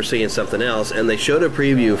movie and we were seeing something else, and they showed a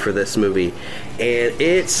preview for this movie, and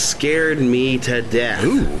it scared me to death.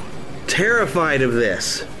 Ooh. Terrified of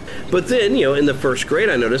this. But then, in the first grade,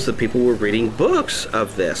 I noticed that people were reading books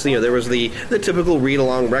of this. There was the typical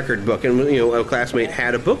read-along record book, and, a classmate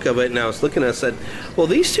had a book of it, and I was looking and I said, well,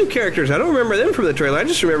 these two characters, I don't remember them from the trailer. I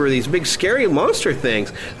just remember these big, scary monster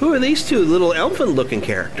things. Who are these two little elfin-looking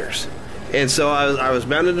characters? And so I was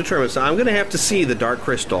bound and determined, so I'm going to have to see The Dark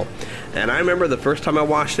Crystal. And I remember the first time I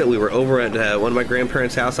watched it, we were over at one of my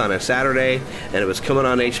grandparents' house on a Saturday, and it was coming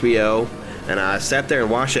on HBO, and I sat there and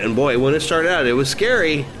watched it, and boy, when it started out, it was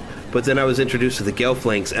scary. But then I was introduced to the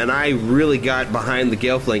Gelflings, and I really got behind the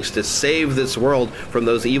Gelflings to save this world from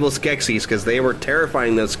those evil Skeksis, because they were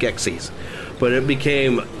terrifying, those Skeksis. But it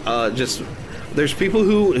became just There's people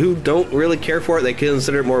who don't really care for it. They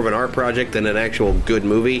consider it more of an art project than an actual good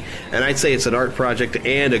movie. And I'd say it's an art project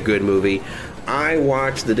and a good movie. I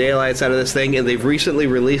watched the daylights out of this thing, and they've recently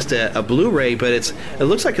released a Blu-ray, but it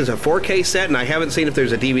looks like it's a 4K set, and I haven't seen if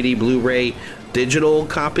there's a DVD, Blu-ray, digital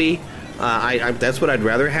copy. That's what I'd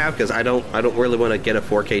rather have, because I don't really want to get a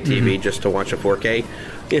 4K TV just to watch a 4K.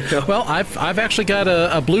 You know? Well, I've actually got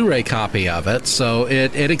a Blu-ray copy of it, so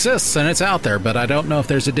it exists and it's out there, but I don't know if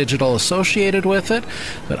there's a digital associated with it.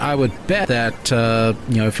 But I would bet that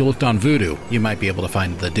if you looked on Vudu, you might be able to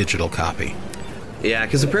find the digital copy. Yeah,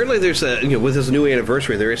 because apparently there's with this new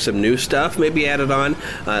anniversary, there is some new stuff maybe added on.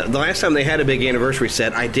 The last time they had a big anniversary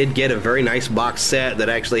set, I did get a very nice box set that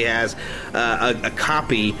actually has a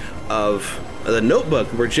copy of the notebook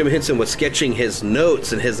where Jim Henson was sketching his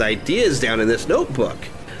notes and his ideas down in this notebook.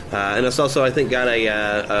 And it's also, I think, got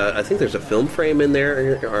I think there's a film frame in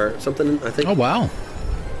there or something, I think. Oh, wow.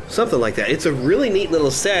 Something like that. It's a really neat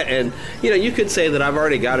little set, and, you could say that I've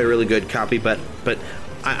already got a really good copy, but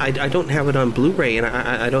I don't have it on Blu-ray, and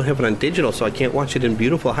I don't have it on digital, so I can't watch it in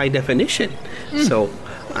beautiful high definition. So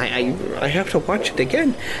I have to watch it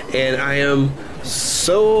again, and I am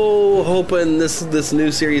so hoping this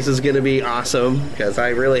new series is going to be awesome, because I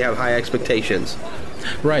really have high expectations.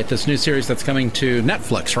 Right, this new series that's coming to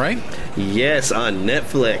Netflix, right? Yes, on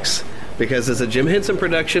Netflix, because it's a Jim Henson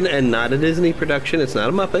production and not a Disney production. It's not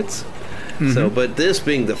a Muppets. So, but this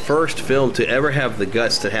being the first film to ever have the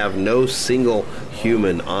guts to have no single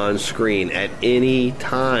human on screen at any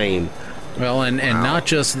time. Well, and not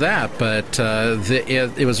just that, but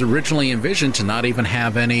it was originally envisioned to not even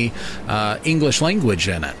have any English language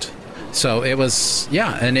in it. So it was,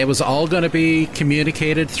 and it was all going to be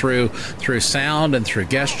communicated through sound and through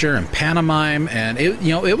gesture and pantomime, and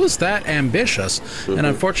it was that ambitious. And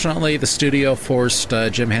unfortunately, the studio forced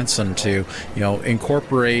Jim Henson to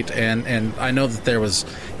incorporate, and I know that there was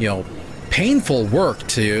painful work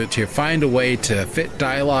to find a way to fit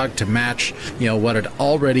dialogue to match what had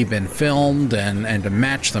already been filmed and to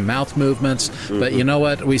match the mouth movements. But you know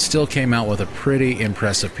what, we still came out with a pretty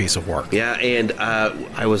impressive piece of work. Yeah, and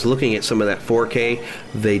I was looking at some of that 4K.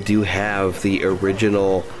 They do have the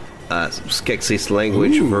original Skeksis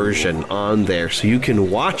language version on there, so you can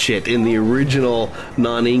watch it in the original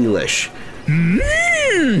non-English.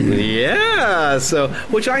 Yeah, so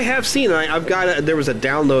which I have seen. I've got there was a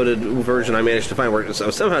downloaded version I managed to find where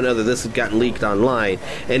somehow or another this had gotten leaked online,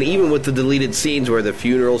 and even with the deleted scenes where the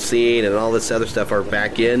funeral scene and all this other stuff are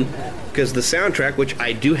back in, because the soundtrack, which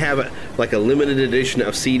I do have a limited edition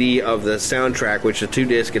of CD of the soundtrack, which is a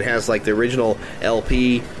 2-disc. It has the original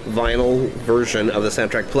LP vinyl version of the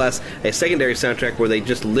soundtrack plus a secondary soundtrack where they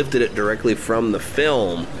just lifted it directly from the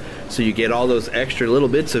film. So you get all those extra little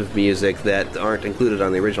bits of music that aren't included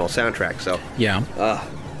on the original soundtrack. So yeah.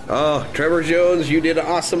 Trevor Jones, you did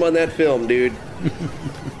awesome on that film, dude.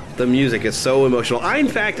 The music is so emotional. In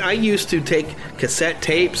fact, I used to take cassette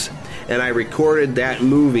tapes, and I recorded that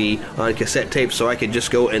movie on cassette tapes so I could just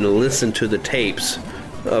go and listen to the tapes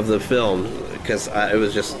of the film, because it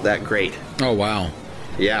was just that great. Oh, wow.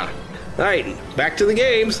 Yeah. All right, back to the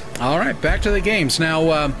games. All right, back to the games.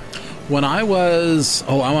 Now, when I was,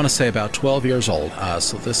 I want to say about 12 years old,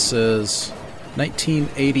 so this is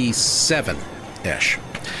 1987-ish,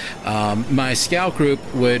 my scout group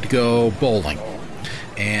would go bowling.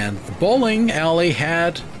 And the bowling alley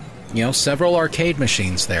had, several arcade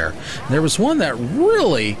machines there. There was one that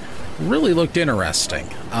really, really looked interesting.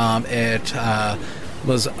 It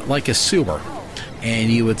was like a sewer.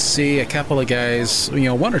 And you would see a couple of guys,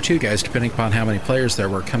 one or two guys, depending upon how many players there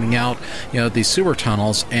were, coming out, these sewer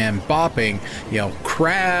tunnels and bopping,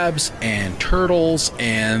 crabs and turtles,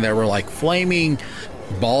 and there were flaming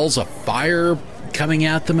balls of fire coming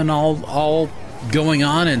at them and all going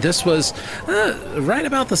on. And this was right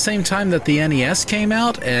about the same time that the NES came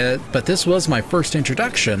out, but this was my first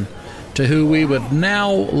introduction to who we would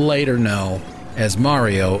now later know as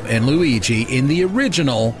Mario and Luigi in the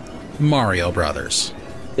original Mario Brothers.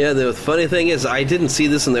 Yeah, the funny thing is, I didn't see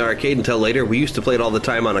this in the arcade until later. We used to play it all the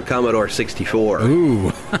time on a Commodore 64.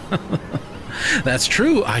 Ooh. That's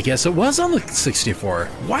true. I guess it was on the 64.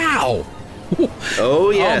 Wow. Oh,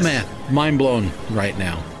 yes. Oh, man. Mind blown right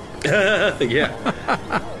now. Yeah.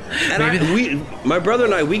 And my brother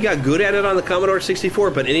and I, we got good at it on the Commodore 64,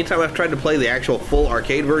 but anytime I've tried to play the actual full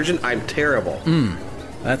arcade version, I'm terrible.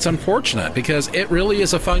 That's unfortunate, because it really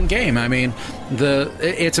is a fun game. I mean,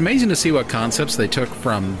 it's amazing to see what concepts they took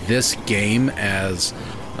from this game as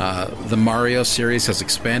the Mario series has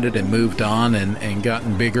expanded and moved on and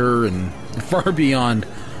gotten bigger and far beyond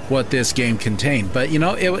what this game contained. But,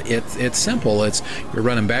 it's simple. You're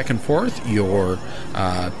running back and forth. You're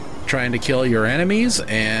trying to kill your enemies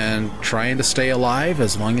and trying to stay alive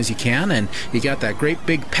as long as you can. And you got that great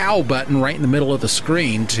big POW button right in the middle of the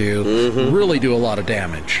screen to really do a lot of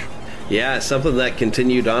damage. Yeah, something that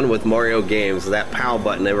continued on with Mario games. That POW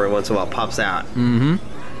button every once in a while pops out. Mm-hmm.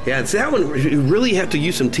 Yeah, and see, that one, you really have to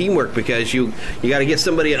use some teamwork because you got to get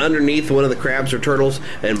somebody underneath one of the crabs or turtles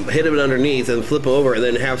and hit him underneath and flip him over and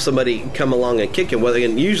then have somebody come along and kick him. Well,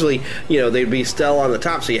 and usually, they'd be still on the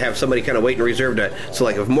top, so you have somebody kind of waiting reserve to. So,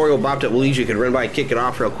 like, if Mario bopped at Luigi, you could run by and kick it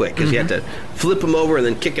off real quick because you have to flip him over and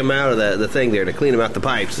then kick him out of the thing there to clean him out the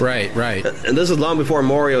pipes. Right. And this is long before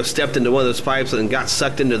Mario stepped into one of those pipes and got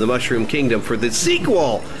sucked into the Mushroom Kingdom for the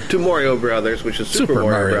sequel to Mario Brothers, which is Super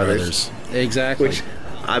Mario Brothers. Exactly. Which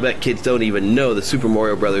I bet kids don't even know the Super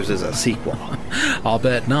Mario Brothers is a sequel. I'll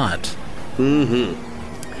bet not.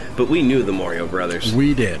 But we knew the Mario Brothers.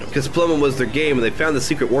 We did. Because Plummet was their game, and they found the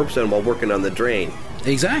secret warp zone while working on the drain.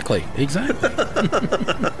 Exactly.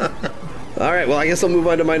 All right, well, I guess I'll move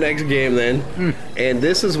on to my next game then. And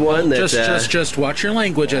this is one that... Just watch your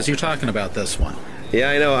language as you're talking about this one. Yeah,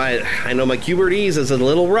 I know. I know my Q*bertese is a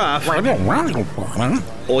little rough. Something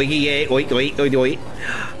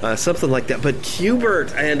like that. But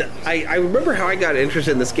Q*bert, and I remember how I got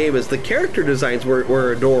interested in this game is the character designs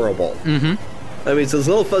were adorable. I mean, it's this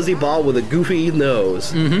little fuzzy ball with a goofy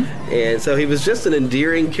nose. And so he was just an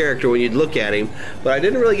endearing character when you'd look at him. But I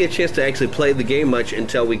didn't really get a chance to actually play the game much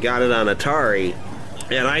until we got it on Atari.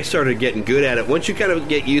 And I started getting good at it. Once you kind of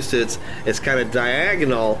get used to it, it's kind of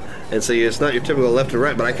diagonal, and so it's not your typical left and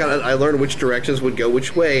right. But I learned which directions would go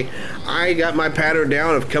which way. I got my pattern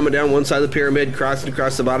down of coming down one side of the pyramid, crossing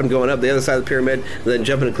across the bottom, going up the other side of the pyramid, and then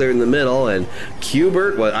jumping and clearing the middle. And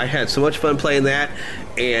Q*bert, well, I had so much fun playing that.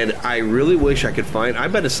 And I really wish I could find, I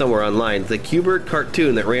bet it's somewhere online, the Q*bert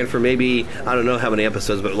cartoon that ran for maybe, I don't know how many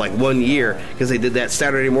episodes, but like 1 year, because they did that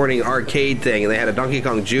Saturday morning arcade thing, and they had a Donkey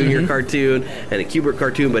Kong Jr. cartoon and a Q*bert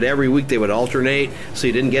cartoon, but every week they would alternate, so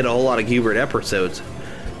you didn't get a whole lot of Q*bert episodes.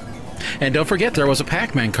 And don't forget, there was a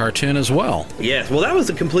Pac-Man cartoon as well. Yes, well, that was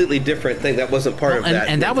a completely different thing. That wasn't part of that.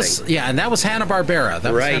 And that was thing. And that was Hanna-Barbera.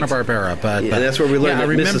 That was Hanna-Barbera. But and that's where we learned that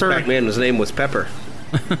Mrs. Pac-Man's name was Pepper.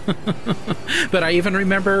 But I even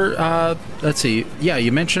remember, let's see,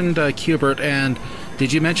 you mentioned Q*bert, and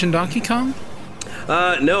did you mention Donkey Kong?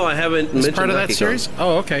 No, I haven't mentioned part of Donkey that series? Kong.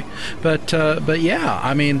 Oh, okay. But yeah,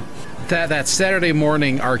 I mean, that Saturday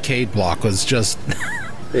morning arcade block was just...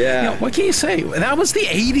 Yeah. What can you say? That was the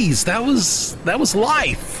 80s. That was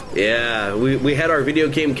life. Yeah, we had our video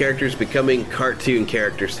game characters becoming cartoon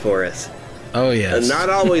characters for us. Oh, yes. And not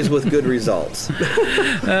always with good results.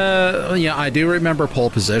 I do remember Pole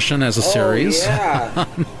Position as a series. Yeah.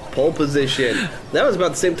 Pole Position. That was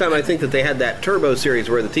about the same time I think that they had that Turbo series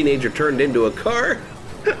where the teenager turned into a car.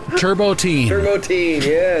 Turbo Teen. Turbo Teen,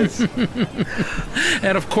 yes.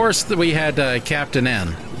 And of course, we had Captain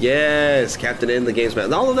N. Yes, Captain N, the games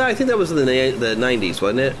man. All of that, I think that was in the 90s,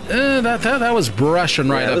 wasn't it? That was brushing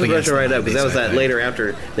right up against brushing right up, because that was that later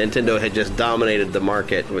after Nintendo had just dominated the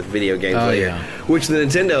market with video games later. Yeah. Which the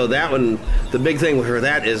Nintendo, that one, the big thing for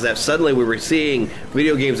that is that suddenly we were seeing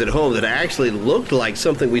video games at home that actually looked like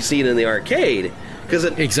something we seen in the arcade. Because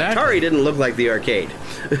Atari didn't look like the arcade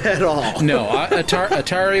at all. No,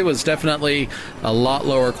 Atari was definitely a lot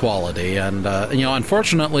lower quality. And,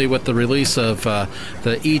 unfortunately, with the release of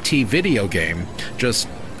the E.T. video game, just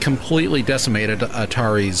completely decimated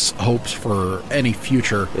Atari's hopes for any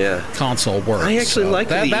future console work. I actually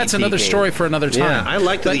liked the That's E.T. another game. story for another time. Yeah, I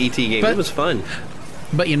liked the E.T. game. It was fun.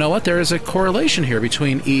 But you know what? There is a correlation here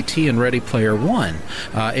between E.T. and Ready Player One.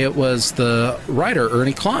 It was the writer,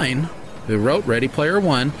 Ernie Klein, who wrote Ready Player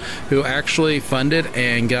One, who actually funded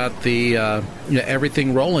and got the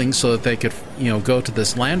everything rolling so that they could go to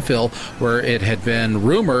this landfill where it had been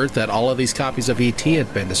rumored that all of these copies of E.T.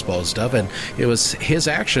 had been disposed of, and it was his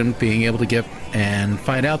action being able to get and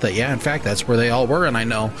find out that in fact that's where they all were. And I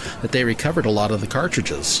know that they recovered a lot of the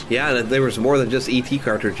cartridges. Yeah, and there was more than just E.T.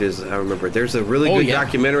 cartridges. I remember there's a really good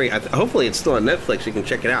documentary. Hopefully it's still on Netflix. You can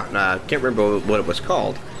check it out. I can't remember what it was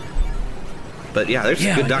called. But yeah, there's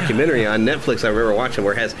a good documentary on Netflix I remember watching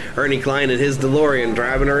where it has Ernie Klein and his DeLorean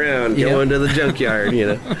driving around, going to the junkyard,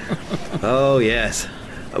 Oh, yes.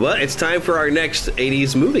 Well, it's time for our next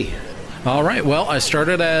 80s movie. All right. Well, I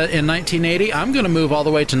started in 1980. I'm going to move all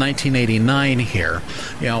the way to 1989 here.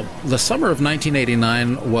 The summer of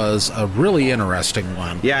 1989 was a really interesting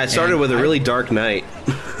one. Yeah, it started with a really dark night.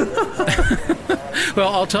 Well,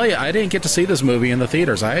 I'll tell you, I didn't get to see this movie in the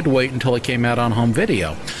theaters. I had to wait until it came out on home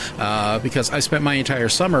video because I spent my entire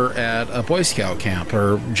summer at a Boy Scout camp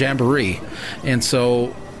or jamboree. And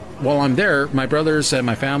so while I'm there, my brothers and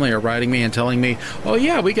my family are writing me and telling me, oh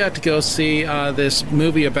yeah, we got to go see this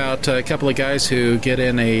movie about a couple of guys who get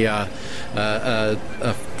in a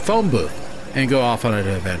phone booth and go off on an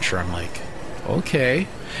adventure. I'm like, okay.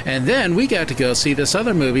 And then we got to go see this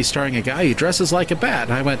other movie starring a guy who dresses like a bat.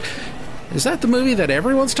 And I went, is that the movie that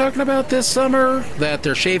everyone's talking about this summer? That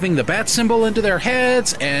they're shaving the bat symbol into their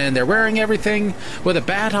heads and they're wearing everything with a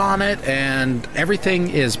bat on it and everything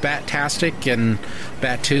is bat-tastic and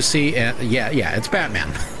bat-toosy. Yeah, it's Batman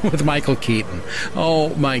with Michael Keaton.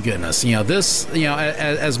 Oh my goodness. This,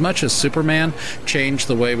 as much as Superman changed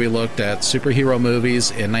the way we looked at superhero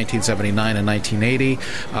movies in 1979 and 1980,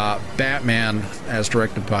 Batman, as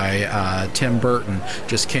directed by Tim Burton,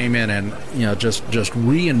 just came in and, just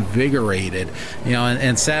reinvigorated.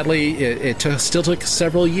 And sadly, it still took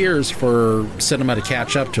several years for cinema to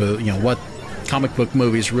catch up to what comic book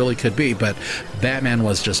movies really could be, but Batman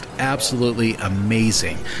was just absolutely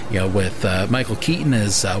amazing. With Michael Keaton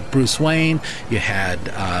as Bruce Wayne, you had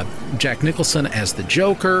Jack Nicholson as the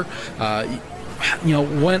Joker.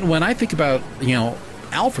 When I think about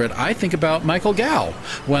Alfred, I think about Michael Gough.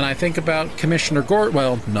 When I think about Commissioner Gordon,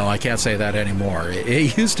 well, no, I can't say that anymore.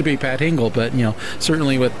 It used to be Pat Hingle, but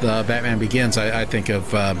certainly with Batman Begins, I think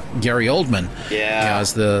of Gary Oldman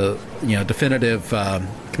as the definitive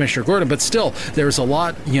Commissioner Gordon. But still, there's a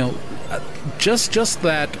lot. Just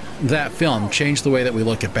that film changed the way that we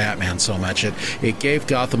look at Batman so much. It gave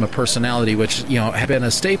Gotham a personality, which had been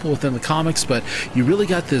a staple within the comics, but you really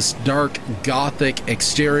got this dark Gothic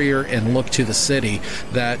exterior and look to the city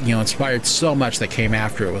that inspired so much that came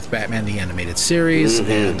after it with Batman the Animated Series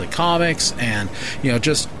and the comics, and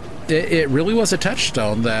it really was a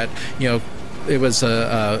touchstone that it was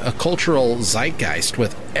a cultural zeitgeist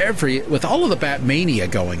with all of the Batmania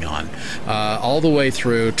going on, all the way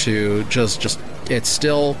through to just it's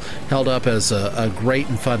still held up as a great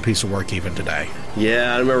and fun piece of work even today.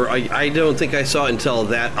 Yeah, I remember. I don't think I saw it until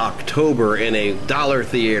that October in a dollar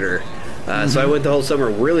theater. So I went the whole summer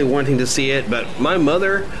really wanting to see it, but my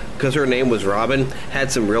mother, because her name was Robin,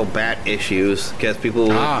 had some real bat issues because people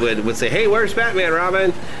would say, hey, where's Batman,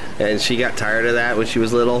 Robin? And she got tired of that when she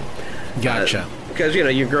was little. Gotcha. Because,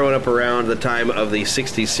 you're growing up around the time of the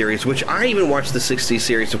 60s series, which I even watched the 60s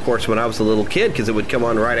series, of course, when I was a little kid, because it would come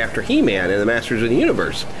on right after He-Man and the Masters of the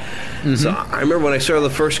Universe. So I remember when I saw the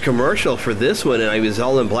first commercial for this one, and I was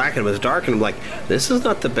all in black and it was dark, and I'm like, this is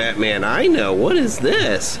not the Batman I know. What is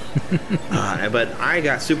this? But I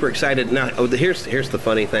got super excited. Now, here's the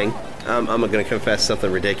funny thing. I'm going to confess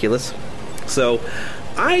something ridiculous. So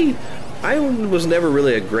I was never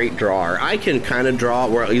really a great drawer. I can kind of draw,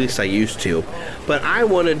 or at least I used to. But I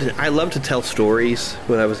loved to tell stories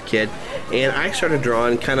when I was a kid. And I started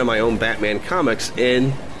drawing kind of my own Batman comics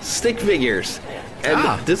in stick figures.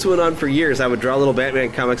 And this went on for years. I would draw little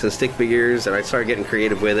Batman comics and stick figures, and I started getting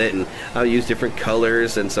creative with it, and I would use different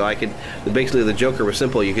colors, and so basically the Joker was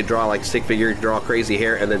simple. You could draw like stick figure, draw crazy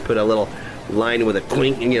hair, and then put a little line with a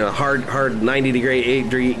clink, hard 90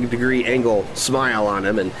 degree angle smile on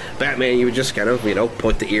him. And Batman, you would just kind of,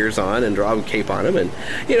 put the ears on and draw a cape on him. And,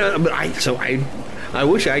 but I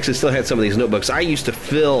wish I actually still had some of these notebooks. I used to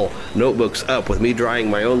fill notebooks up with me drawing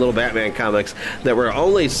my own little Batman comics that were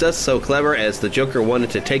only just so clever as the Joker wanted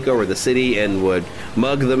to take over the city and would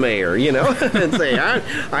mug the mayor, and say,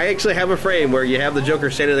 I actually have a frame where you have the Joker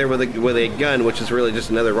standing there with a gun, which is really just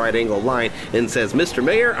another right angle line, and says, Mr.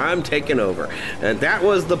 Mayor, I'm taking over. And that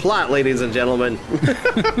was the plot, ladies and gentlemen.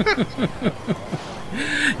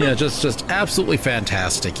 Yeah, just absolutely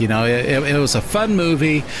fantastic. It was a fun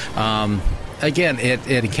movie. Again, it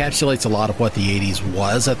encapsulates a lot of what the 80s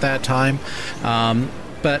was at that time.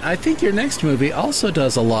 But I think your next movie also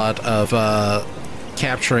does a lot of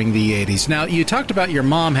capturing the 80s. Now, you talked about your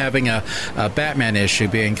mom having a Batman issue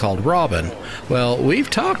being called Robin. Well,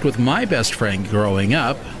 we've talked with my best friend growing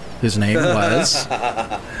up. His name was...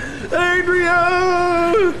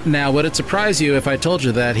 Adrian! Now, would it surprise you if I told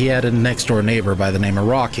you that he had a next-door neighbor by the name of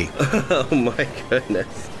Rocky? Oh, my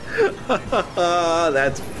goodness.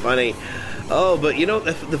 That's funny. Oh, but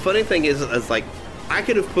the funny thing is like, I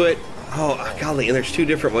could have put, golly, and there's two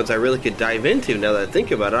different ones I really could dive into now that I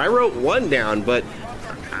think about it. I wrote one down, but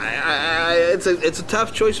it's a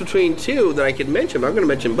tough choice between two that I could mention, but I'm going to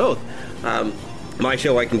mention both. My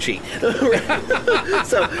show, I can cheat. But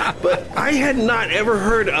I had not ever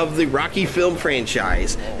heard of the Rocky film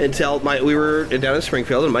franchise until we were down in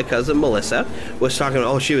Springfield, and my cousin Melissa was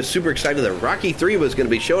talking. She was super excited that Rocky 3 was going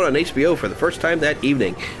to be shown on HBO for the first time that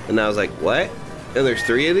evening. And I was like, what? And there's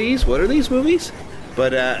 3 of these? What are these movies?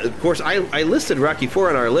 But, of course, I listed Rocky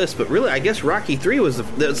 4 on our list, but really, I guess Rocky 3 was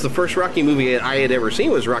the first Rocky movie I had ever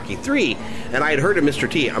seen was Rocky 3, and I had heard of Mr.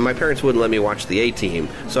 T. My parents wouldn't let me watch the A-Team,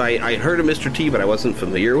 so I heard of Mr. T, but I wasn't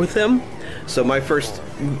familiar with him. So my first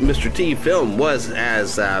Mr. T film was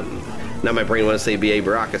as, now my brain wants to say B.A.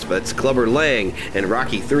 Baracus, but it's Clubber Lang in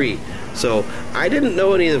Rocky 3. So I didn't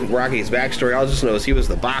know any of Rocky's backstory. All I just know is he was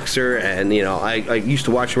the boxer, and I used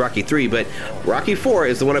to watch Rocky 3, but Rocky 4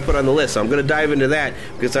 is the one I put on the list. So I'm going to dive into that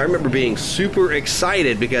because I remember being super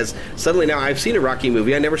excited because suddenly now I've seen a Rocky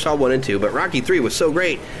movie. I never saw 1 and 2, but Rocky 3 was so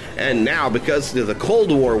great. And now because the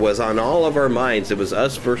Cold War was on all of our minds, it was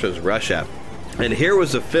us versus Russia. And here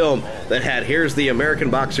was a film that had, here's the American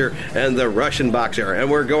boxer and the Russian boxer, and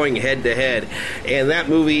we're going head to head. And that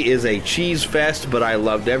movie is a cheese fest, but I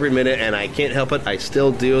loved every minute, and I can't help it. I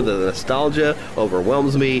still do. The nostalgia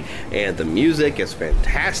overwhelms me, and the music is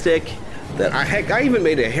fantastic. That I even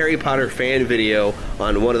made a Harry Potter fan video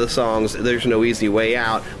on one of the songs, There's No Easy Way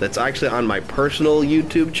Out, that's actually on my personal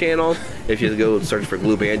YouTube channel. If you go search for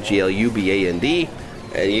Gluband, Gluband.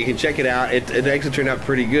 And you can check it out. It actually turned out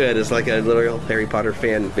pretty good. It's like a little Harry Potter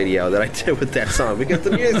fan video that I did with that song because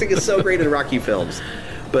the music is so great in Rocky films.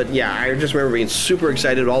 But yeah, I just remember being super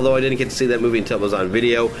excited, although I didn't get to see that movie until it was on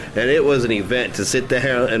video. And it was an event to sit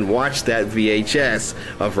there and watch that VHS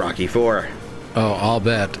of Rocky 4. Oh, I'll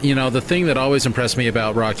bet. The thing that always impressed me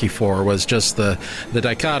about Rocky IV was just the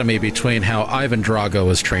dichotomy between how Ivan Drago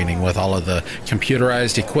was training with all of the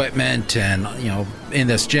computerized equipment and, in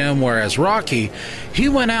this gym, whereas Rocky, he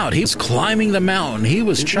went out, he was climbing the mountain, he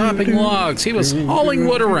was chopping logs, he was hauling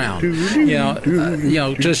wood around,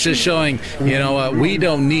 just showing, we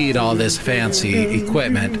don't need all this fancy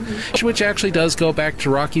equipment, which actually does go back to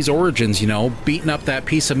Rocky's origins, beating up that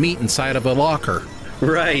piece of meat inside of a locker.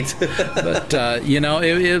 Right. But come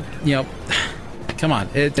on,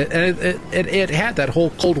 it had that whole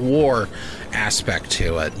Cold War aspect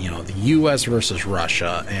to it, the U.S. versus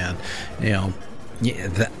Russia, and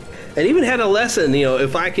and even had a lesson,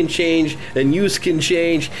 if I can change and you can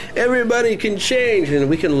change, everybody can change, and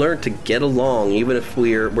we can learn to get along, even if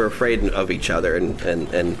we're afraid of each other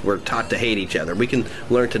and we're taught to hate each other. We can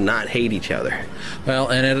learn to not hate each other. Well,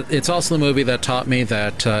 and it's also the movie that taught me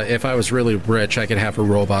that if I was really rich, I could have a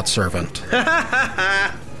robot servant.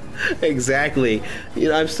 Exactly.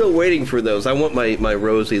 I'm still waiting for those. I want my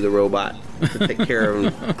Rosie the robot to take care of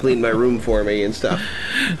and clean my room for me and stuff.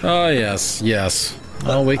 Oh, yes.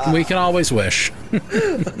 Well, we can always wish.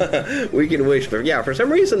 We can wish, but yeah, for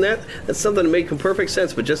some reason that's something that made perfect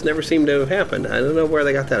sense, but just never seemed to have happened. I don't know where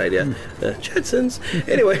they got that idea. Jetsons.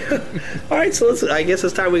 Anyway, all right. So I guess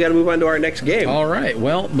it's time we got to move on to our next game. All right.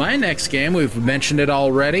 Well, my next game, we've mentioned it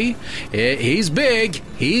already. He's big.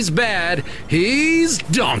 He's bad. He's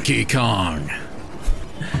Donkey Kong.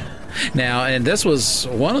 Now, and this was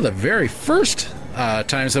one of the very first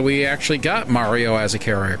times that we actually got Mario as a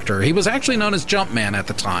character. He was actually known as Jumpman at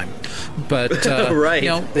the time, but right.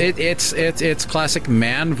 It's classic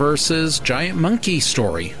man versus giant monkey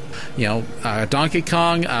story. Donkey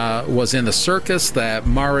Kong was in the circus that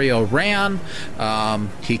Mario ran.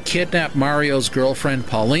 He kidnapped Mario's girlfriend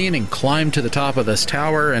Pauline and climbed to the top of this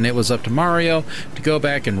tower, and it was up to Mario to go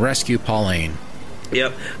back and rescue Pauline.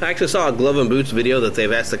 Yep. I actually saw a Glove and Boots video that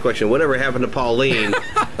they've asked the question, whatever happened to Pauline?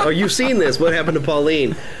 Oh, you've seen this. What happened to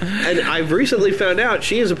Pauline? And I've recently found out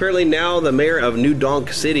she is apparently now the mayor of New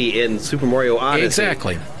Donk City in Super Mario Odyssey.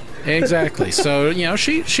 Exactly. So,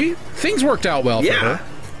 she things worked out well for her.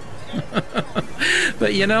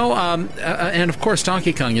 But and of course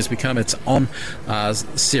Donkey Kong has become its own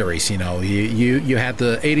series. You had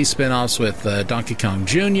the 80s spin-offs with Donkey Kong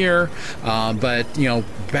Jr., but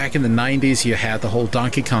back in the 90s you had the whole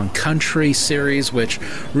Donkey Kong Country series, which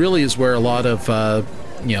really is where a lot of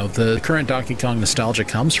the current Donkey Kong nostalgia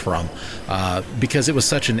comes from, because it was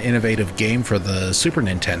such an innovative game for the Super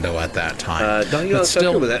Nintendo at that time. Donkey Kong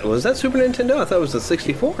Country, was that Super Nintendo? I thought it was the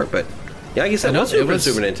 64, but yeah, I guess that was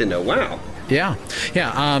Super Nintendo. Wow. Yeah.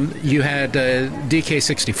 You had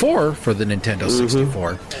DK64 for the Nintendo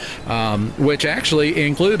 64, which actually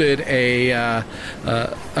included a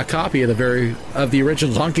copy of the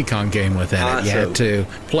original Donkey Kong game within it. You had to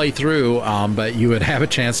play through, but you would have a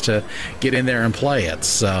chance to get in there and play it.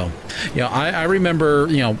 So, I remember,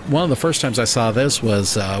 one of the first times I saw this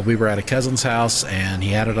was we were at a cousin's house, and he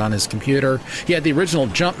had it on his computer. He had the original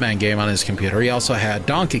Jumpman game on his computer. He also had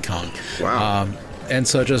Donkey Kong. Wow. And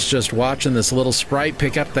so just watching this little sprite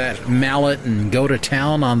pick up that mallet and go to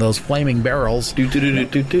town on those flaming barrels.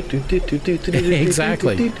 Exactly.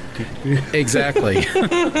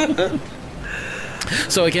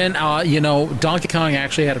 So again, Donkey Kong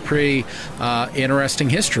actually had a pretty interesting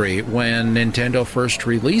history. When Nintendo first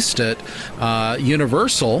released it,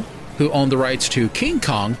 Universal, who owned the rights to King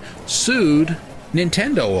Kong, sued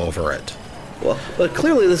Nintendo over it. Well, but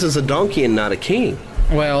clearly this is a donkey and not a king.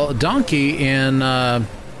 Well, donkey in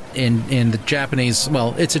the Japanese,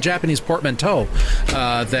 well, it's a Japanese portmanteau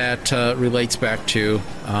that relates back to.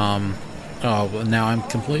 Now I'm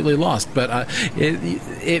completely lost. But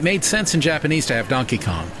it made sense in Japanese to have Donkey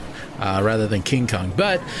Kong rather than King Kong.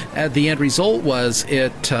 But the end result was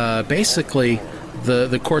it basically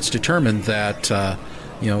the courts determined that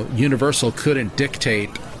Universal couldn't dictate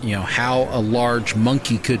how a large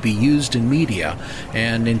monkey could be used in media,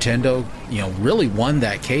 and Nintendo really won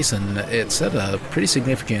that case, and it set a pretty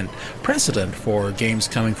significant precedent for games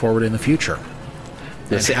coming forward in the future.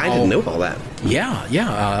 I didn't know all that.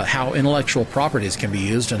 Yeah. How intellectual properties can be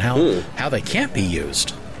used and how they can't be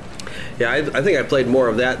used. Yeah, I think I played more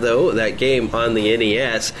of that, though, that game on the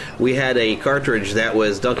NES. We had a cartridge that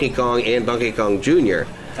was Donkey Kong and Donkey Kong Jr.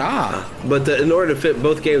 But in order to fit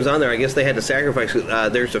both games on there, I guess they had to sacrifice.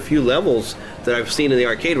 There's a few levels that I've seen in the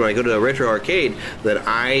arcade when I go to a retro arcade that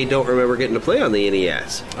I don't remember getting to play on the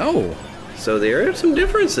NES. Oh. So there are some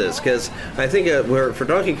differences, because I think for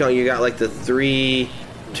Donkey Kong you got like the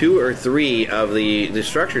 2 or 3 of the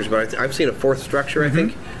structures, but I've seen a 4th structure, I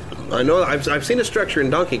think. I know I've seen a structure in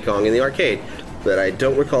Donkey Kong in the arcade that I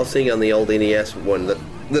don't recall seeing on the old NES one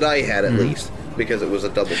that I had at least, because it was a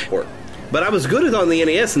double port. But I was good at on the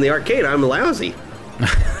NES in the arcade. I'm lousy.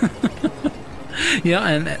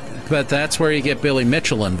 But that's where you get Billy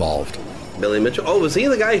Mitchell involved. Billy Mitchell? Oh, was he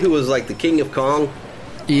the guy who was like the King of Kong?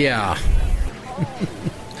 Yeah.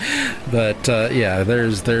 But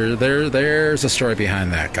there's a story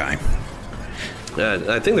behind that guy.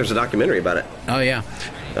 I think there's a documentary about it. Oh yeah.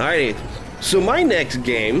 Alrighty. So my next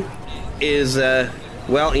game is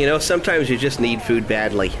sometimes you just need food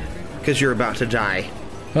badly because you're about to die.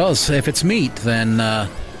 Well, if it's meat, then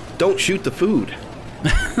don't shoot the food.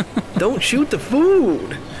 Don't shoot the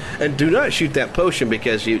food. And do not shoot that potion,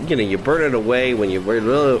 because you burn it away when you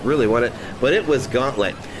really want it. But it was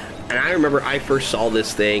Gauntlet. And I remember I first saw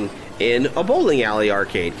this thing in a bowling alley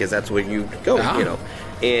arcade, because that's where you go,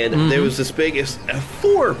 And there was this big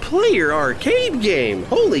 4-player arcade game.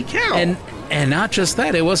 Holy cow. And not just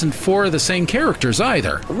that, it wasn't 4 of the same characters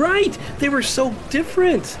either. Right. They were so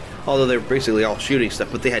different. Although they were basically all shooting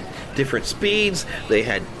stuff, but they had different speeds. They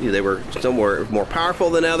were some were more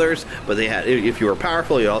powerful than others, but they had, if you were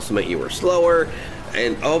powerful, it also meant you were slower.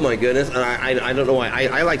 And oh my goodness, and I don't know why.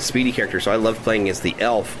 I like speedy characters, so I love playing as the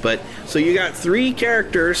elf. But so you got 3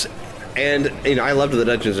 characters, and I loved the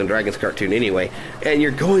Dungeons and Dragons cartoon anyway. And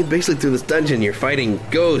you're going basically through this dungeon. You're fighting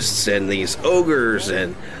ghosts and these ogres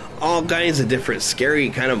and all kinds of different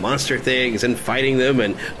scary kind of monster things, and fighting them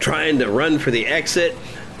and trying to run for the exit.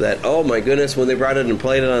 That, oh my goodness, when they brought it and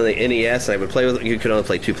played it on the NES, I would play with it. You could only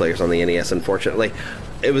play 2 players on the NES, unfortunately.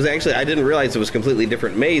 It was actually, I didn't realize it was completely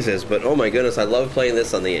different mazes, but oh my goodness, I love playing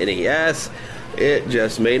this on the NES. It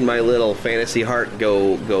just made my little fantasy heart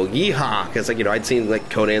go yeehaw, because I'd seen like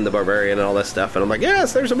Conan the Barbarian and all that stuff, and I'm like,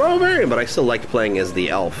 yes, there's a barbarian, but I still liked playing as the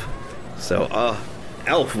elf. So,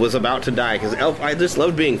 Elf was about to die, because Elf, I just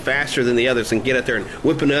loved being faster than the others and get out there and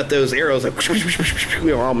whipping out those arrows. Like,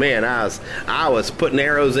 oh man, I was putting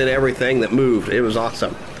arrows in everything that moved. It was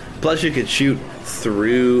awesome. Plus, you could shoot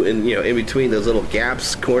through and in between those little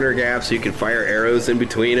gaps, corner gaps, so you could fire arrows in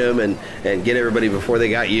between them and get everybody before they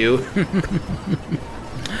got you.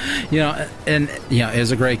 It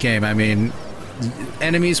was a great game. I mean,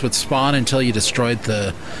 enemies would spawn until you destroyed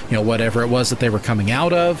the whatever it was that they were coming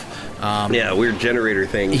out of. Weird generator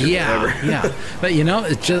things. Yeah. But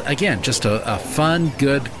it's just a fun,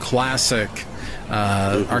 good, classic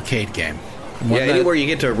arcade game. Anywhere you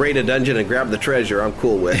get to raid a dungeon and grab the treasure, I'm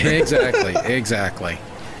cool with. Exactly.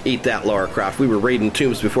 Eat that, Lara Croft. We were raiding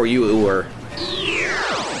tombs before you were.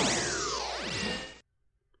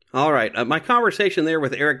 All right, my conversation there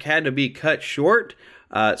with Eric had to be cut short.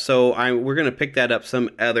 So we're going to pick that up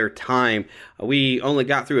some other time. We only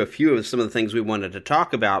got through a few of some of the things we wanted to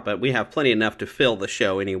talk about, but we have plenty enough to fill the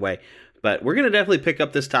show anyway. But we're going to definitely pick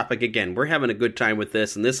up this topic again. We're having a good time with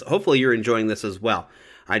this, and hopefully you're enjoying this as well.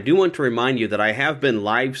 I do want to remind you that I have been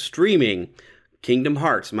live streaming Kingdom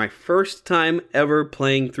Hearts, my first time ever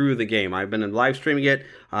playing through the game. I've been live streaming it.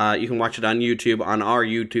 You can watch it on YouTube, on our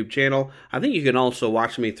YouTube channel. I think you can also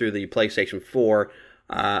watch me through the PlayStation 4.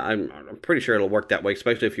 I'm pretty sure it'll work that way,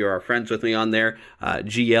 especially if you are friends with me on there.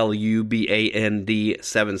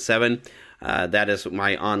 GLUBAND77. That is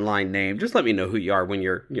my online name. Just let me know who you are when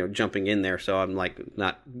you're jumping in there, so I'm like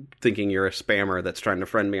not thinking you're a spammer that's trying to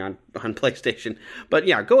friend me on PlayStation. But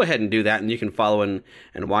yeah, go ahead and do that, and you can follow and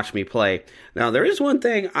watch me play. Now, there is one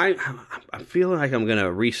thing I'm feeling like I'm going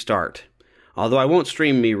to restart. Although I won't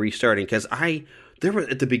stream me restarting, because there were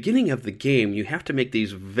at the beginning of the game, you have to make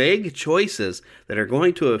these vague choices that are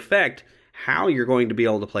going to affect how you're going to be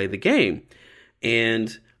able to play the game.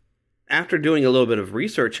 And after doing a little bit of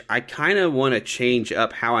research, I kind of want to change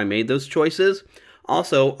up how I made those choices.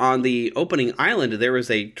 Also, on the opening island, there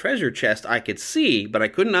was a treasure chest I could see, but I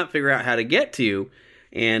could not figure out how to get to.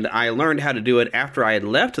 And I learned how to do it after I had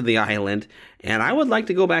left the island. And I would like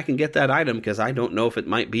to go back and get that item because I don't know if it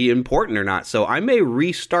might be important or not. So I may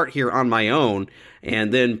restart here on my own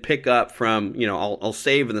and then pick up from, I'll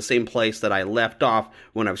save in the same place that I left off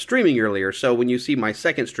when I was streaming earlier. So when you see my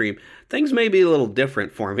second stream, things may be a little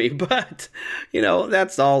different for me, but,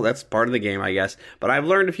 that's part of the game, I guess. But I've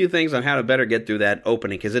learned a few things on how to better get through that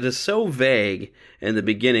opening, because it is so vague in the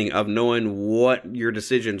beginning of knowing what your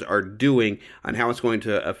decisions are doing on how it's going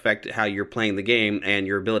to affect how you're playing the game and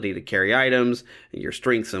your ability to carry items, and your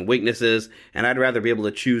strengths and weaknesses. And I'd rather be able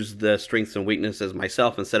to choose the strengths and weaknesses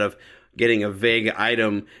myself instead of getting a vague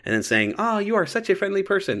item and then saying, "Oh, you are such a friendly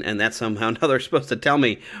person," and that's somehow another supposed to tell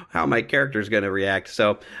me how my character is going to react.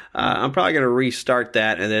 So I'm probably going to restart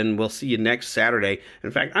that, and then we'll see you next Saturday.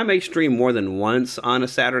 In fact, I may stream more than once on a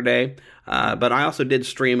Saturday, but I also did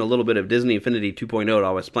stream a little bit of Disney Infinity 2.0.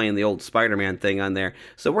 I was playing the old Spider-Man thing on there,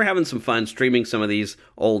 so we're having some fun streaming some of these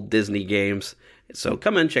old Disney games. So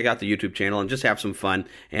come and check out the YouTube channel and just have some fun.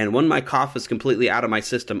 And when my cough is completely out of my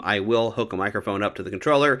system, I will hook a microphone up to the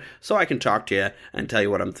controller so I can talk to you and tell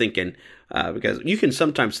you what I'm thinking. Because you can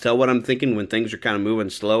sometimes tell what I'm thinking when things are kind of moving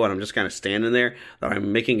slow and I'm just kind of standing there, that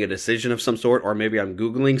I'm making a decision of some sort, or maybe I'm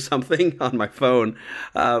Googling something on my phone.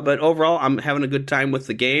 But overall, I'm having a good time with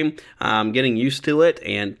the game. I'm getting used to it,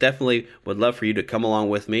 and definitely would love for you to come along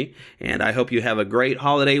with me. And I hope you have a great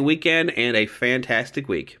holiday weekend and a fantastic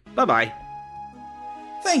week. Bye-bye.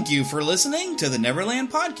 Thank you for listening to the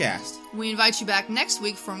Neverland Podcast. We invite you back next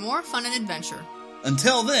week for more fun and adventure.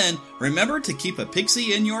 Until then, remember to keep a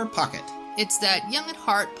pixie in your pocket. It's that young at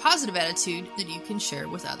heart, positive attitude that you can share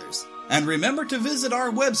with others. And remember to visit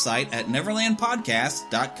our website at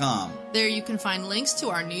neverlandpodcast.com. There you can find links to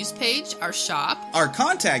our news page, our shop, our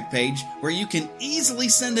contact page, where you can easily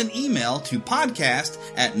send an email to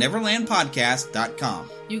podcast@neverlandpodcast.com.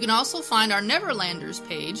 You can also find our Neverlanders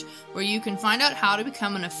page, where you can find out how to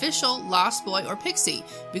become an official Lost Boy or Pixie,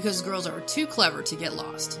 because girls are too clever to get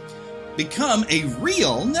lost. Become a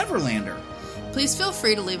real Neverlander. Please feel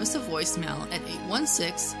free to leave us a voicemail at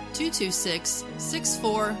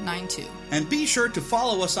 816-226-6492. And be sure to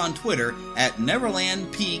follow us on Twitter at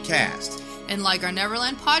NeverlandPcast. And like our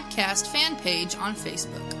Neverland Podcast fan page on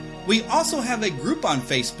Facebook. We also have a group on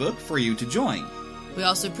Facebook for you to join. We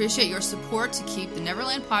also appreciate your support to keep the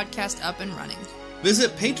Neverland Podcast up and running.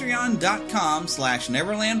 Visit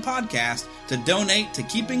patreon.com/NeverlandPodcast to donate to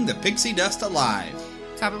keeping the pixie dust alive.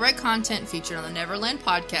 Copyright content featured on the Neverland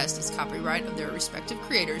Podcast is copyright of their respective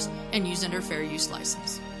creators and used under fair use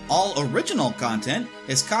license. All original content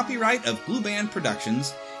is copyright of Blue Band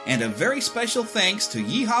Productions, and a very special thanks to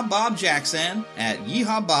Yeehaw Bob Jackson at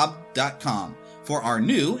yeehawbob.com for our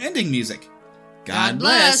new ending music. God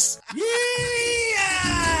bless! Yeah!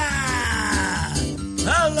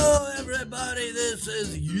 Hello, everybody. This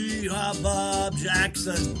is Yeehaw Bob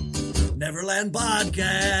Jackson. Neverland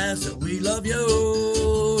Podcast, we love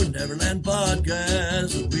you. Neverland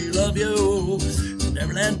Podcast, we love you.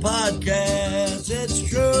 Neverland Podcast, it's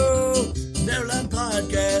true. Neverland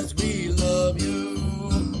Podcast, we love you.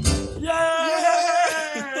 Yeah!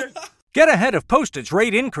 Get ahead of postage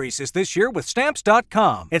rate increases this year with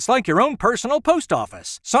Stamps.com. It's like your own personal post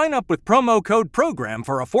office. Sign up with promo code PROGRAM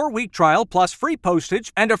for a 4-week trial plus free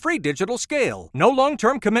postage and a free digital scale. No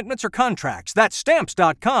long-term commitments or contracts. That's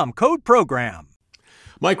Stamps.com, code PROGRAM.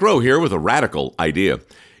 Mike Rowe here with a radical idea.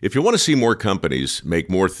 If you want to see more companies make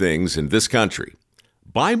more things in this country,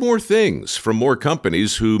 buy more things from more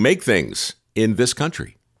companies who make things in this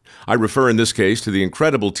country. I refer in this case to the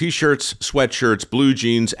incredible t-shirts, sweatshirts, blue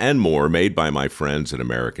jeans, and more made by my friends at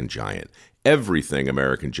American Giant. Everything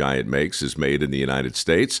American Giant makes is made in the United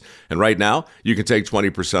States. And right now, you can take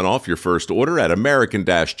 20% off your first order at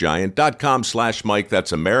American-Giant.com/Mike.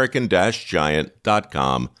 That's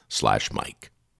American-Giant.com/Mike.